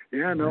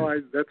 Yeah,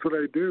 no, that's what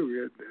I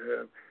do.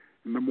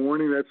 In the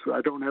morning,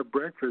 I don't have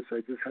breakfast.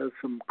 I just have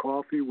some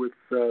coffee with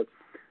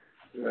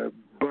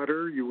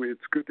butter.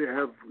 It's good to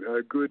have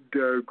good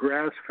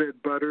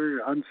grass-fed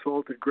butter.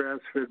 Unsalted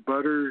grass-fed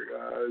butter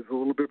is a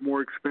little bit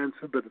more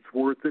expensive, but it's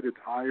worth it. It's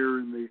higher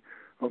in the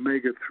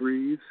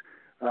omega-3s.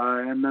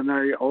 And then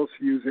I also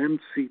use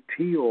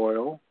MCT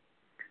oil.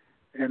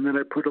 And then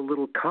I put a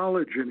little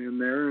collagen in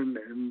there.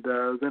 And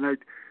then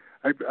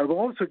I've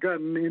also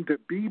gotten into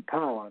bee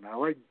pollen. I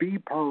like bee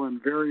pollen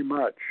very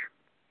much.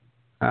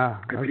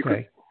 Ah,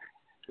 okay.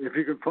 If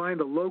you can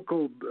find a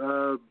local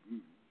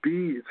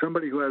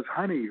somebody who has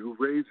honey, who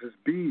raises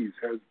bees,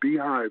 has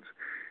beehives,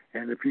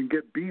 and if you can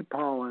get bee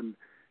pollen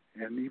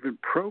and even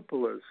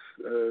propolis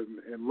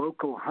and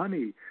local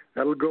honey,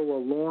 that'll go a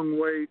long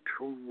way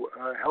to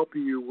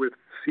helping you with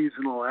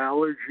seasonal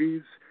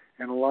allergies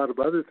and a lot of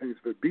other things.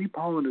 But bee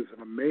pollen is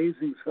an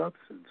amazing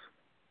substance.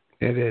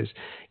 It is,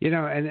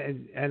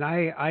 and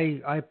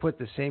I put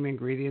the same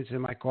ingredients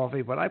in my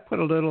coffee, but I put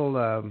a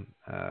little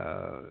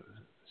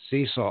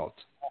sea salt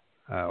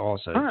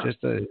also,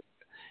 just a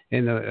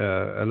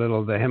little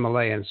of the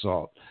Himalayan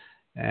salt,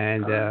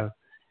 and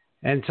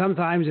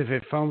sometimes if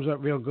it foams up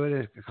real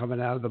good coming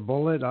out of the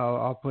bullet,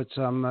 I'll put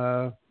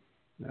some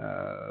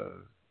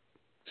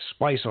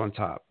spice on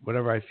top,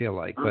 whatever I feel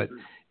like. But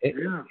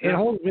it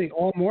holds me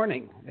all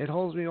morning. It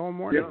holds me all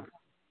morning.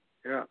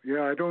 Yeah.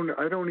 I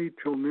don't eat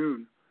till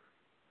noon.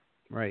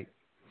 Right.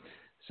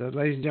 So,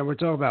 ladies and gentlemen, we're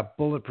talking about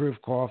Bulletproof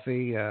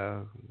coffee.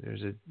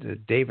 There's a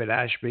David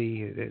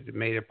Ashby that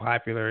made it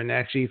popular, and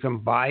actually you can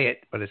buy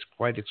it, but it's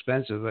quite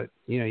expensive. But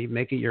you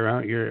make it your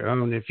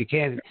own. If you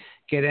can't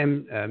get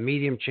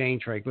medium chain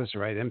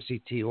triglyceride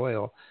 (MCT)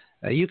 oil,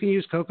 you can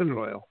use coconut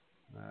oil.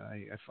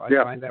 I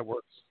find that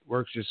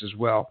works just as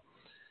well.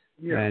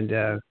 Yeah.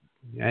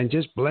 And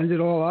just blend it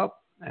all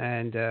up,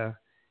 and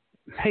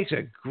makes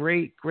a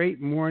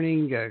great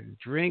morning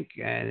drink,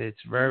 and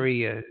it's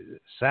very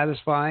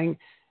satisfying.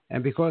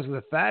 And because of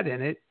the fat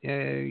in it,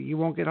 you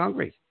won't get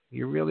hungry.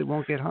 You really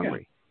won't get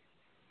hungry.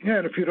 Yeah,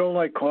 and if you don't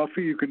like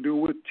coffee, you can do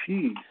it with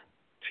tea.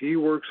 Tea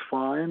works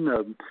fine.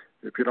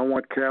 If you don't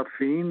want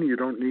caffeine, you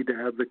don't need to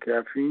have the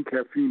caffeine.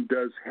 Caffeine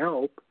does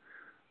help.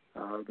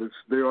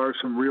 There are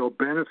some real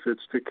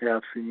benefits to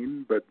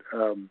caffeine, but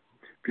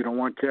if you don't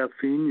want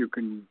caffeine, you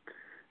can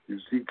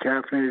use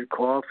decaffeinated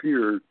coffee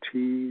or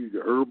tea,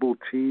 herbal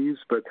teas,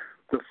 but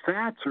the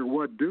fats are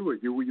what do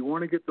it. You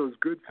want to get those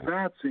good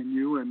fats in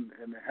you and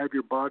have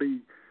your body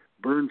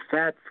burn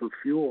fat for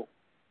fuel.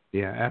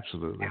 Yeah,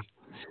 absolutely.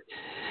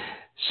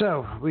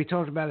 So we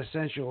talked about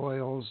essential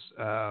oils,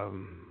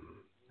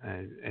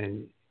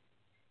 and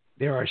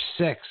there are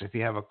 6, if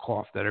you have a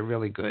cough, that are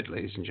really good,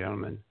 ladies and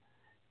gentlemen.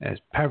 As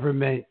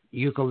peppermint,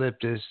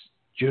 eucalyptus,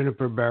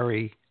 juniper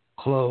berry,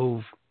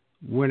 clove,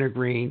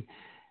 wintergreen,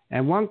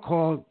 and one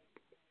called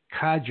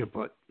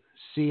Cajuput,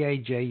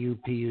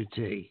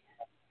 Cajuput.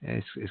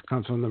 It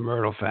comes from the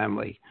myrtle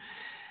family.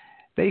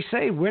 They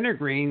say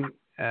wintergreen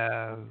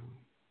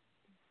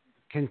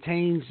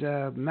contains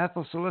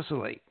methyl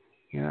salicylate.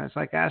 It's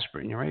like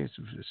aspirin, right? It's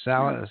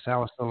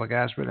salicylic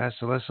acid has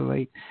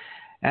salicylate,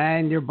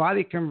 and your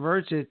body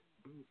converts it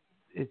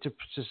into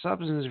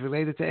substances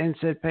related to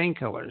NSAID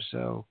painkillers.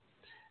 So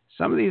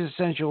some of these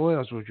essential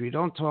oils, which we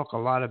don't talk a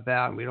lot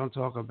about, and we don't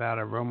talk about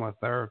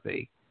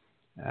aromatherapy,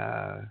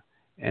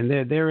 and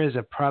there is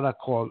a product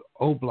called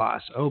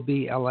Oblas,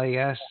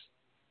 Oblas,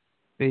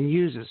 been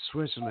used in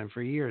Switzerland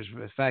for years.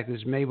 In fact,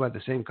 it's made by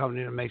the same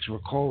company that makes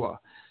Ricola.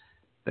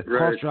 The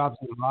cough drops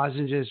and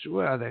lozenges,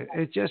 well,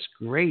 it's just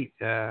great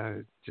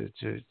to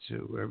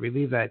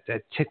relieve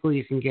that tickle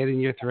you can get in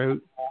your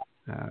throat.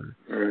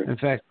 In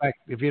fact,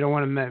 if you don't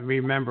want to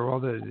remember all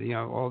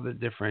the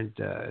different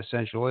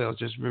essential oils,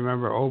 just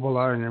remember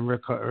Obala and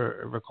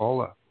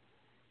Ricola.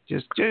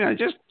 Just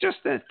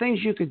the things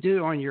you could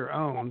do on your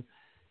own.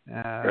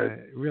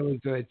 Really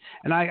good.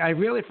 And I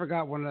really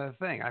forgot one other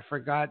thing. I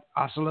forgot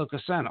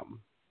Oscillocoscenum.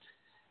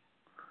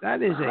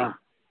 That is a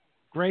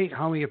great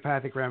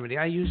homeopathic remedy.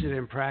 I use it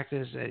in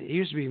practice. It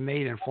used to be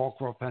made in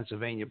Falkirk,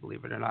 Pennsylvania,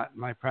 believe it or not.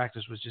 My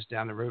practice was just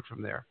down the road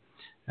from there.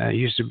 It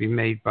used to be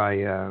made by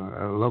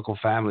a local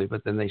family,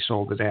 but then they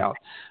sold it out.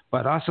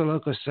 But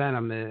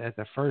Oscillocoscenum, at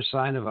the first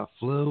sign of a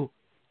flu,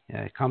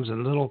 it comes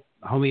in little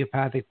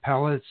homeopathic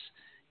pellets.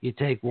 You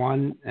take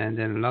one, and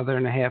then another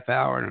in a half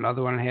hour, and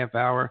another 1.5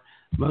 hours.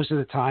 Most of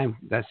the time,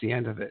 that's the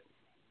end of it.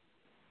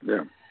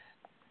 Yeah.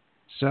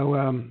 So,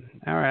 all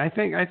right. I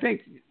think,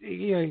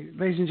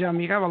 ladies and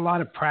gentlemen, you have a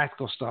lot of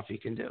practical stuff you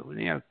can do.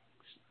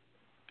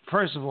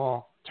 First of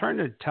all, turn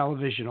the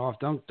television off.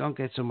 Don't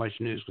get so much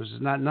news because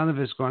none of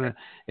it's going to.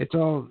 It's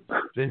all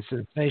been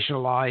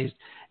sensationalized.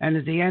 And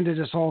at the end of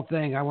this whole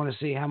thing, I want to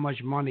see how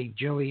much money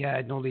Gilead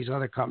and all these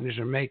other companies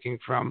are making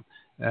from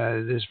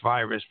this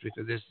virus,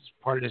 because this is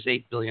part of this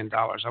 $8 billion.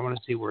 I want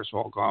to see where it's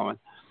all going.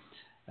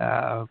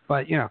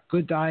 But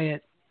good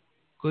diet,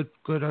 good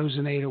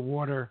ozonated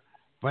water,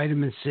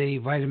 vitamin C,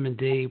 vitamin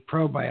D,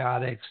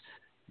 probiotics,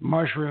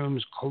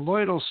 mushrooms,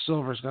 colloidal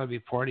silver is going to be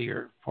part of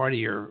your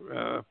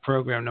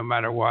program no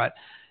matter what.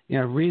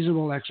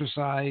 Reasonable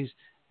exercise.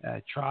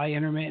 Try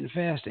intermittent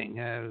fasting,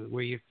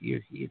 where you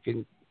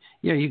can.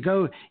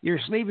 You're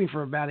sleeping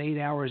for about 8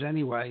 hours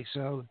anyway.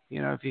 So,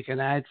 if you can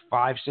add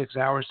 5-6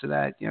 hours to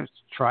that,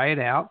 try it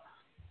out,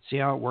 see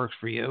how it works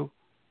for you.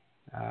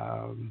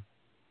 You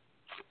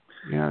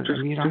don't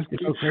have to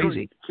go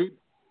crazy. Keep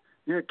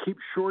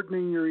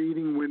shortening your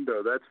eating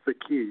window. That's the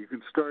key. You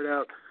can start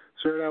out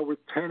with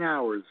 10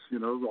 hours,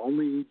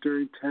 only eat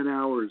during 10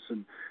 hours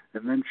and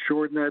then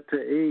shorten that to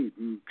 8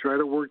 and try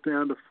to work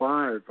down to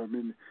 5. I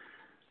mean,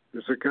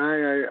 there's a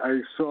guy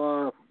I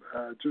saw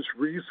just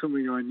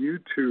recently on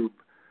YouTube,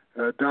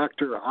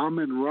 Dr.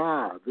 Amin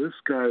Ra. This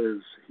guy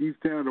he's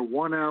down to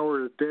 1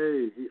 hour a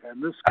day.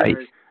 And this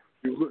guy,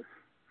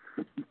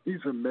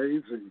 he's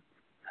amazing.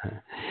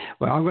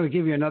 Well, I'm going to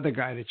give you another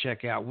guy to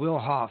check out, Will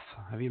Hoff.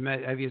 Have you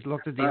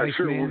looked at the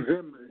Iceman?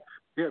 Sure.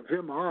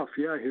 Wim Hof.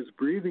 Yeah, his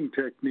breathing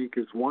technique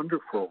is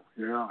wonderful.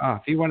 Yeah.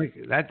 If you want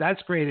to,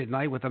 that's great at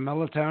night with the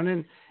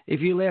melatonin. If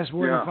you last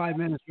more than 5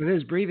 minutes with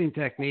his breathing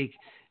technique,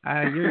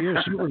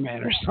 you're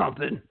Superman or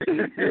something.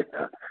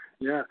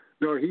 Yeah.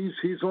 No,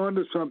 he's on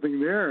to something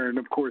there, and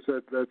of course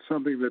that's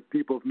something that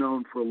people have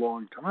known for a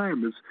long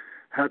time is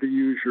how to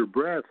use your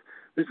breath.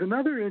 There's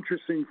another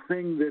interesting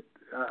thing that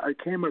I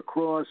came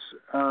across,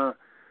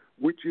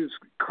 which is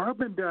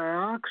carbon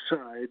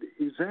dioxide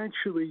is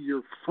actually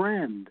your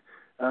friend.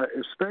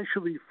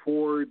 Especially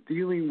for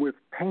dealing with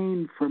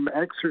pain from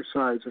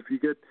exercise. If you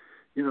get,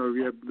 you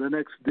have the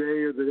next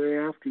day or the day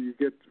after you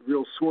get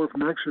real sore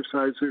from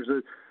exercise, there's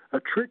a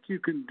trick you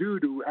can do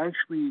to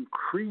actually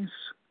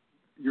increase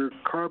your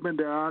carbon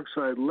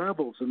dioxide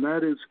levels, and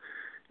that is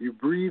you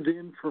breathe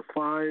in for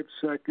 5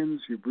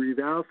 seconds, you breathe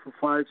out for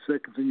 5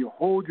 seconds, and you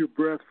hold your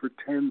breath for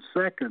 10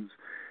 seconds.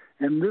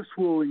 And this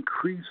will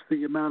increase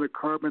the amount of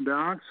carbon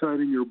dioxide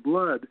in your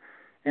blood,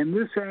 and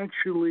this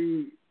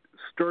actually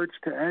starts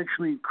to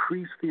actually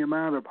increase the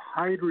amount of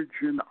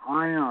hydrogen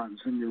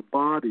ions in your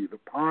body, the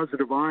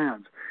positive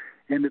ions.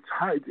 And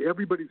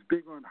everybody's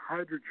big on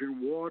hydrogen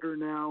water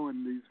now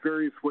and these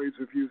various ways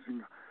of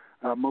using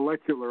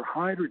molecular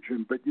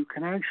hydrogen, but you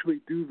can actually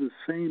do the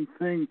same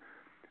thing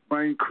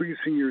by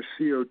increasing your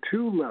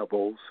CO2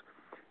 levels.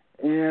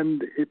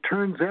 And it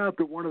turns out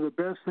that one of the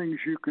best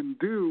things you can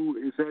do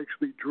is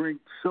actually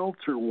drink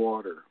seltzer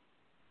water.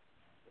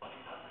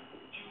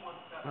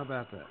 How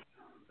about that?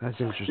 That's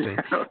interesting.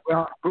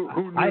 Well,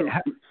 who knew?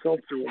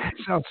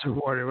 Seltzer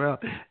water. Well,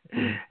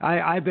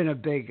 I've been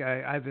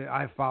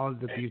I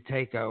followed the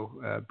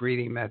Buteyko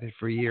breathing method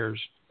for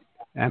years,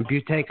 and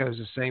Buteyko is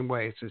the same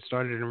way. So it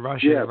started in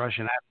Russia. Yes. The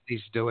Russian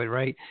athletes do it,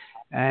 right?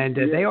 And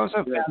they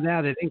also found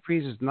out it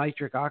increases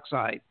nitric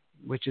oxide,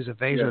 which is a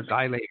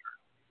vasodilator.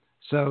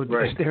 So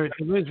there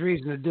is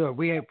reason to do it.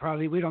 We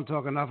don't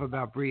talk enough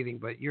about breathing,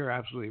 but you're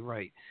absolutely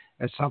right.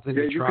 It's something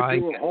to try.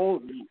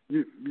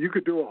 You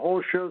could do a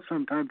whole show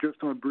sometime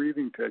just on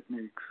breathing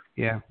techniques.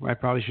 Yeah, I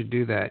probably should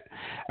do that.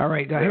 All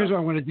right, now here's what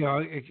I'm going to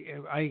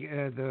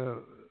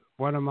do.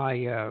 One of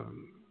my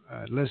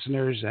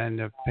listeners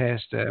and a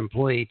past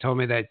employee told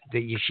me that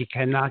she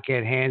cannot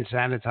get hand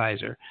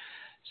sanitizer.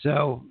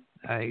 So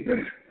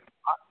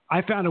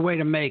I found a way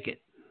to make it.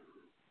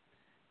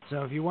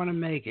 So if you want to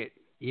make it,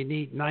 you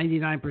need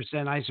 99%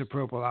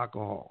 isopropyl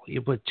alcohol.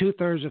 You put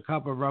 2/3 a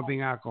cup of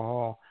rubbing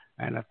alcohol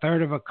and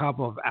 1/3 of a cup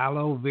of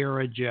aloe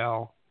vera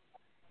gel.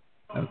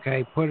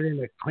 Okay, put it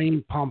in a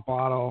clean pump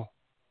bottle,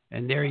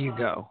 and there you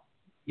go.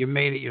 You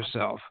made it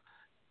yourself.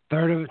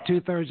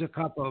 2/3 a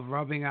cup of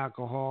rubbing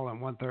alcohol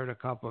and 1/3 a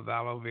cup of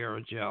aloe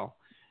vera gel.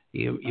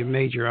 You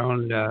made your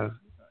own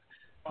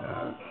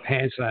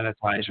hand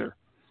sanitizer.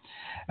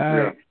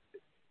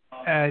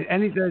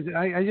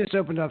 I just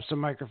opened up some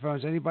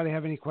microphones. Anybody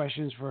have any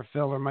questions for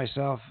Phil or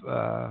myself?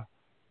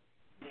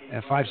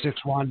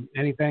 561,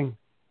 anything?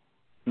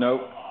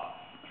 Nope.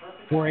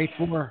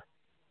 484.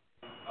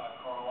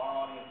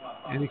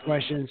 Any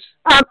questions?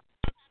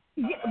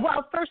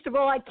 Well, first of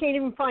all, I can't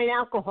even find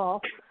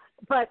alcohol,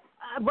 but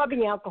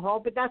rubbing alcohol,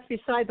 but that's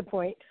beside the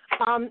point.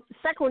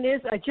 Second one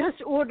is I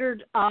just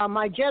ordered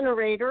my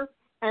generator,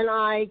 and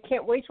I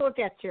can't wait till it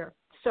gets here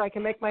so I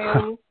can make my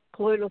own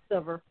colloidal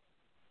silver.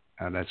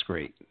 Oh, that's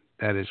great.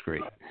 That is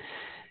great.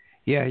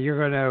 Yeah,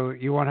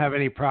 you won't have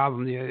any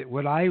problem.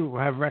 What I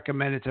have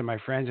recommended to my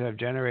friends who have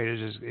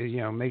generators is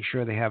make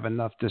sure they have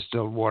enough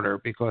distilled water,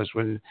 because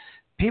when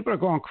people are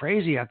going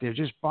crazy out there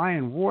just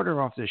buying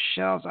water off the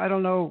shelves, I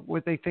don't know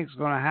what they think is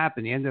going to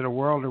happen, the end of the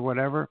world or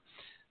whatever.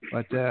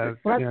 But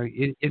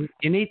you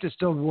need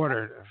distilled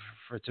water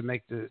to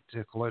make the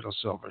colloidal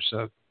silver.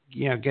 So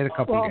get a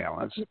couple of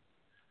gallons.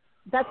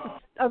 That's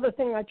the other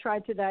thing I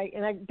tried today,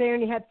 and they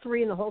only had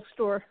 3 in the whole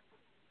store.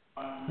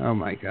 Oh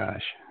my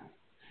gosh.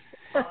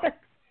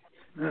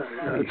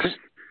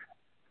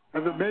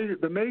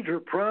 The major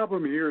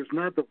problem here is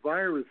not the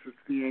virus; it's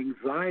the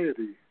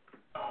anxiety.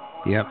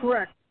 Yep.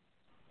 Correct.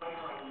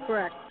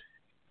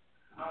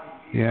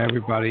 Yeah,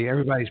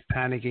 everybody's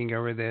panicking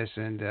over this,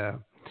 and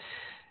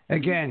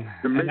again,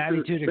 an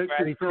attitude of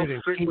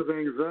gratitude. Sick with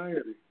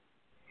anxiety.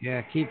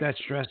 Yeah, keep that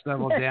stress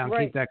level down,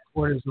 right. Keep that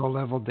cortisol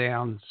level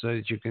down, so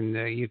that you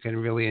can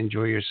really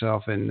enjoy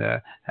yourself, and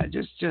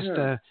just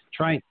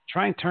try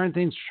and turn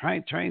things. Try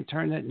and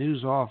turn that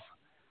news off.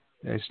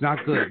 It's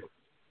not good.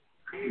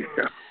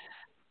 Yeah.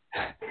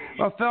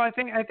 Well, Phil, I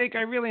think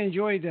I really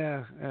enjoyed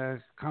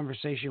a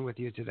conversation with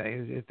you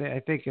today. I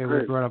think we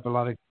brought up a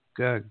lot of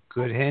good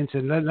hints,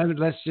 and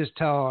let's just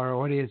tell our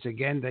audience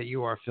again that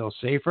you are Phil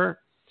Schaefer.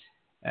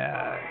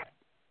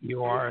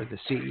 You are the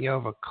CEO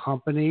of a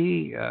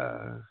company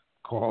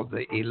called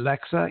the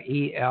Elixa,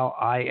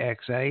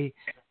 ELIXA.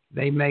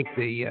 They make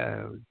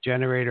the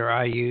generator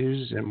I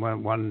use, and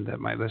one that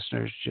my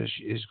listeners just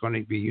is going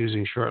to be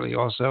using shortly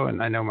also,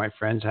 and I know my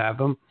friends have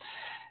them.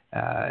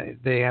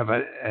 They have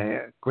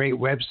a great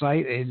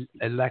website,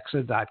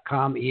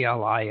 Elixa.com,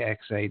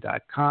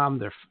 ELIXA.com.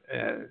 Their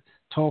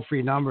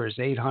toll-free number is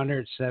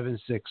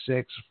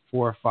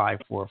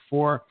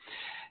 800-766-4544.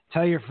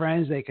 Tell your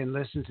friends they can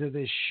listen to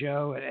this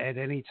show at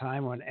any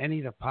time on any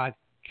of the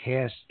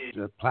podcast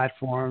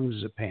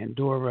platforms,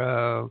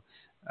 Pandora,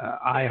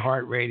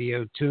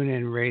 iHeartRadio,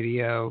 TuneIn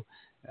Radio,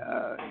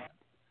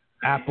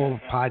 Apple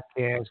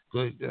Podcasts,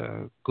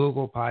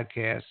 Google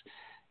Podcasts,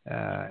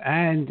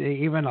 and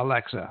even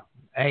Alexa,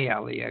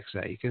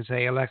 ALEXA. You can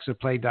say, Alexa,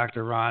 play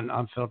Dr. Ron,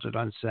 Unfiltered,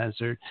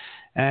 Uncensored.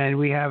 And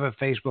we have a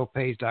Facebook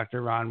page,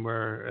 Dr. Ron,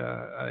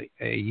 where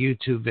a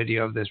YouTube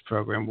video of this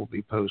program will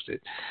be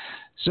posted.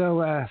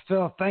 So,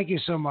 Phil, thank you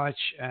so much,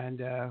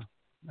 and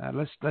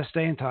let's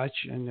stay in touch.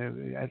 And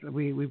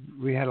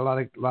we had a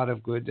lot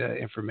of good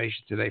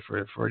information today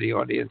for the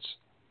audience.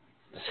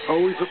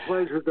 Always a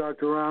pleasure,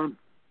 Dr. Ron.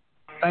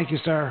 Thank you,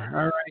 sir.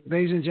 All right,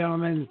 ladies and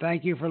gentlemen,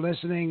 thank you for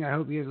listening. I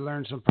hope you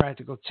learned some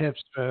practical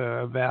tips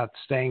about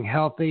staying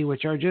healthy,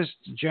 which are just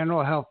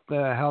general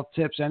health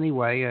tips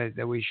anyway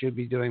that we should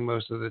be doing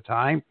most of the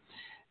time.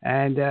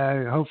 And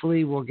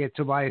hopefully we'll get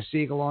Tobias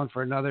Siegel on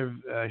for another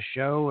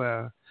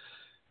show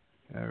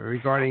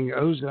regarding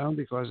ozone,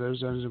 because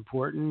ozone is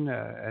important.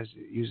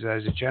 Use it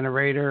as a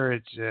generator.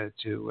 It's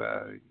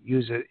to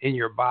use it in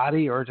your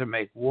body or to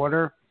make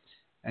water.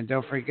 And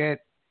don't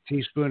forget,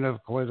 teaspoon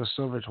of colloidal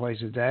silver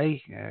twice a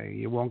day.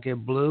 You won't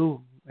get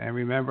blue. And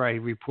remember, I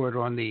reported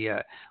on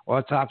the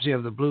autopsy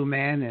of the blue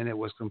man, and it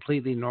was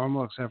completely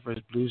normal except for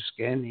his blue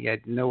skin. He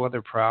had no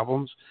other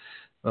problems,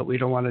 but we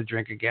don't want to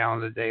drink a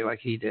gallon a day like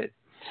he did.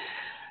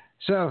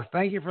 So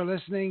thank you for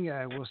listening.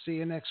 We'll see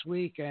you next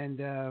week, and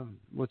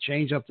we'll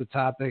change up the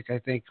topic. I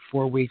think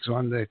 4 weeks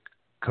on the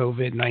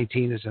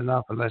COVID-19 is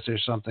enough, unless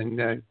there's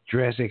something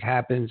drastic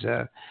happens.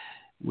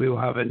 We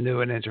will have a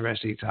new and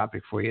interesting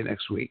topic for you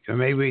next week. Or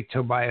maybe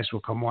Tobias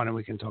will come on and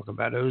we can talk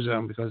about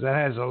ozone, because that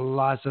has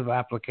lots of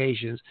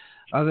applications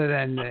other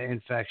than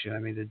infection. I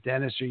mean, the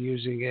dentists are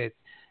using it.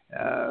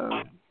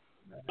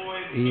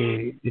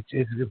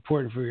 It's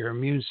important for your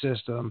immune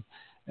system.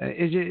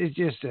 It's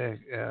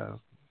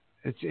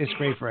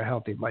great for a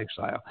healthy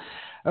lifestyle.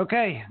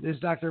 Okay, this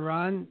is Dr.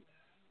 Ron.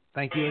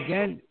 Thank you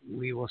again.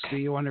 We will see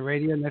you on the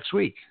radio next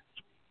week.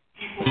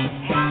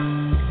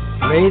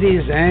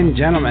 Ladies and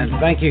gentlemen,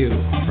 thank you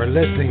for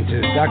listening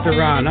to Dr.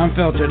 Ron,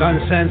 Unfiltered,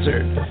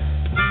 Uncensored,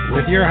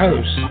 with your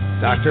host,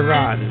 Dr.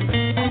 Ron.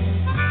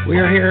 We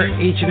are here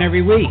each and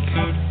every week.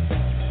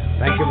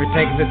 Thank you for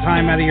taking the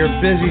time out of your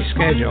busy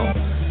schedule.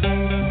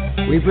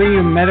 We bring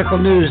you medical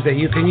news that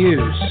you can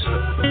use,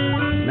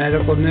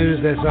 medical news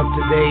that's up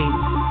to date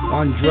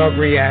on drug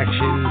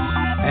reactions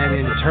and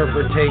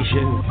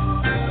interpretation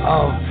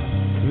of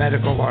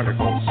medical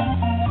articles.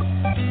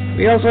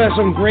 We also have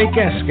some great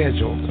guests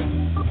scheduled.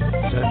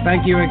 So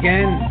thank you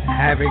again.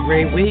 Have a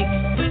great week.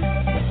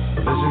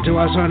 Listen to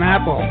us on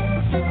Apple,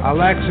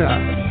 Alexa,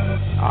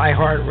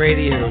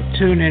 iHeartRadio,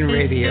 TuneIn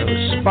Radio,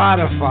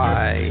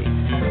 Spotify,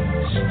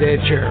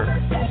 Stitcher.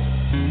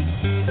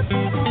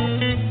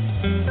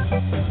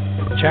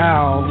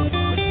 Ciao.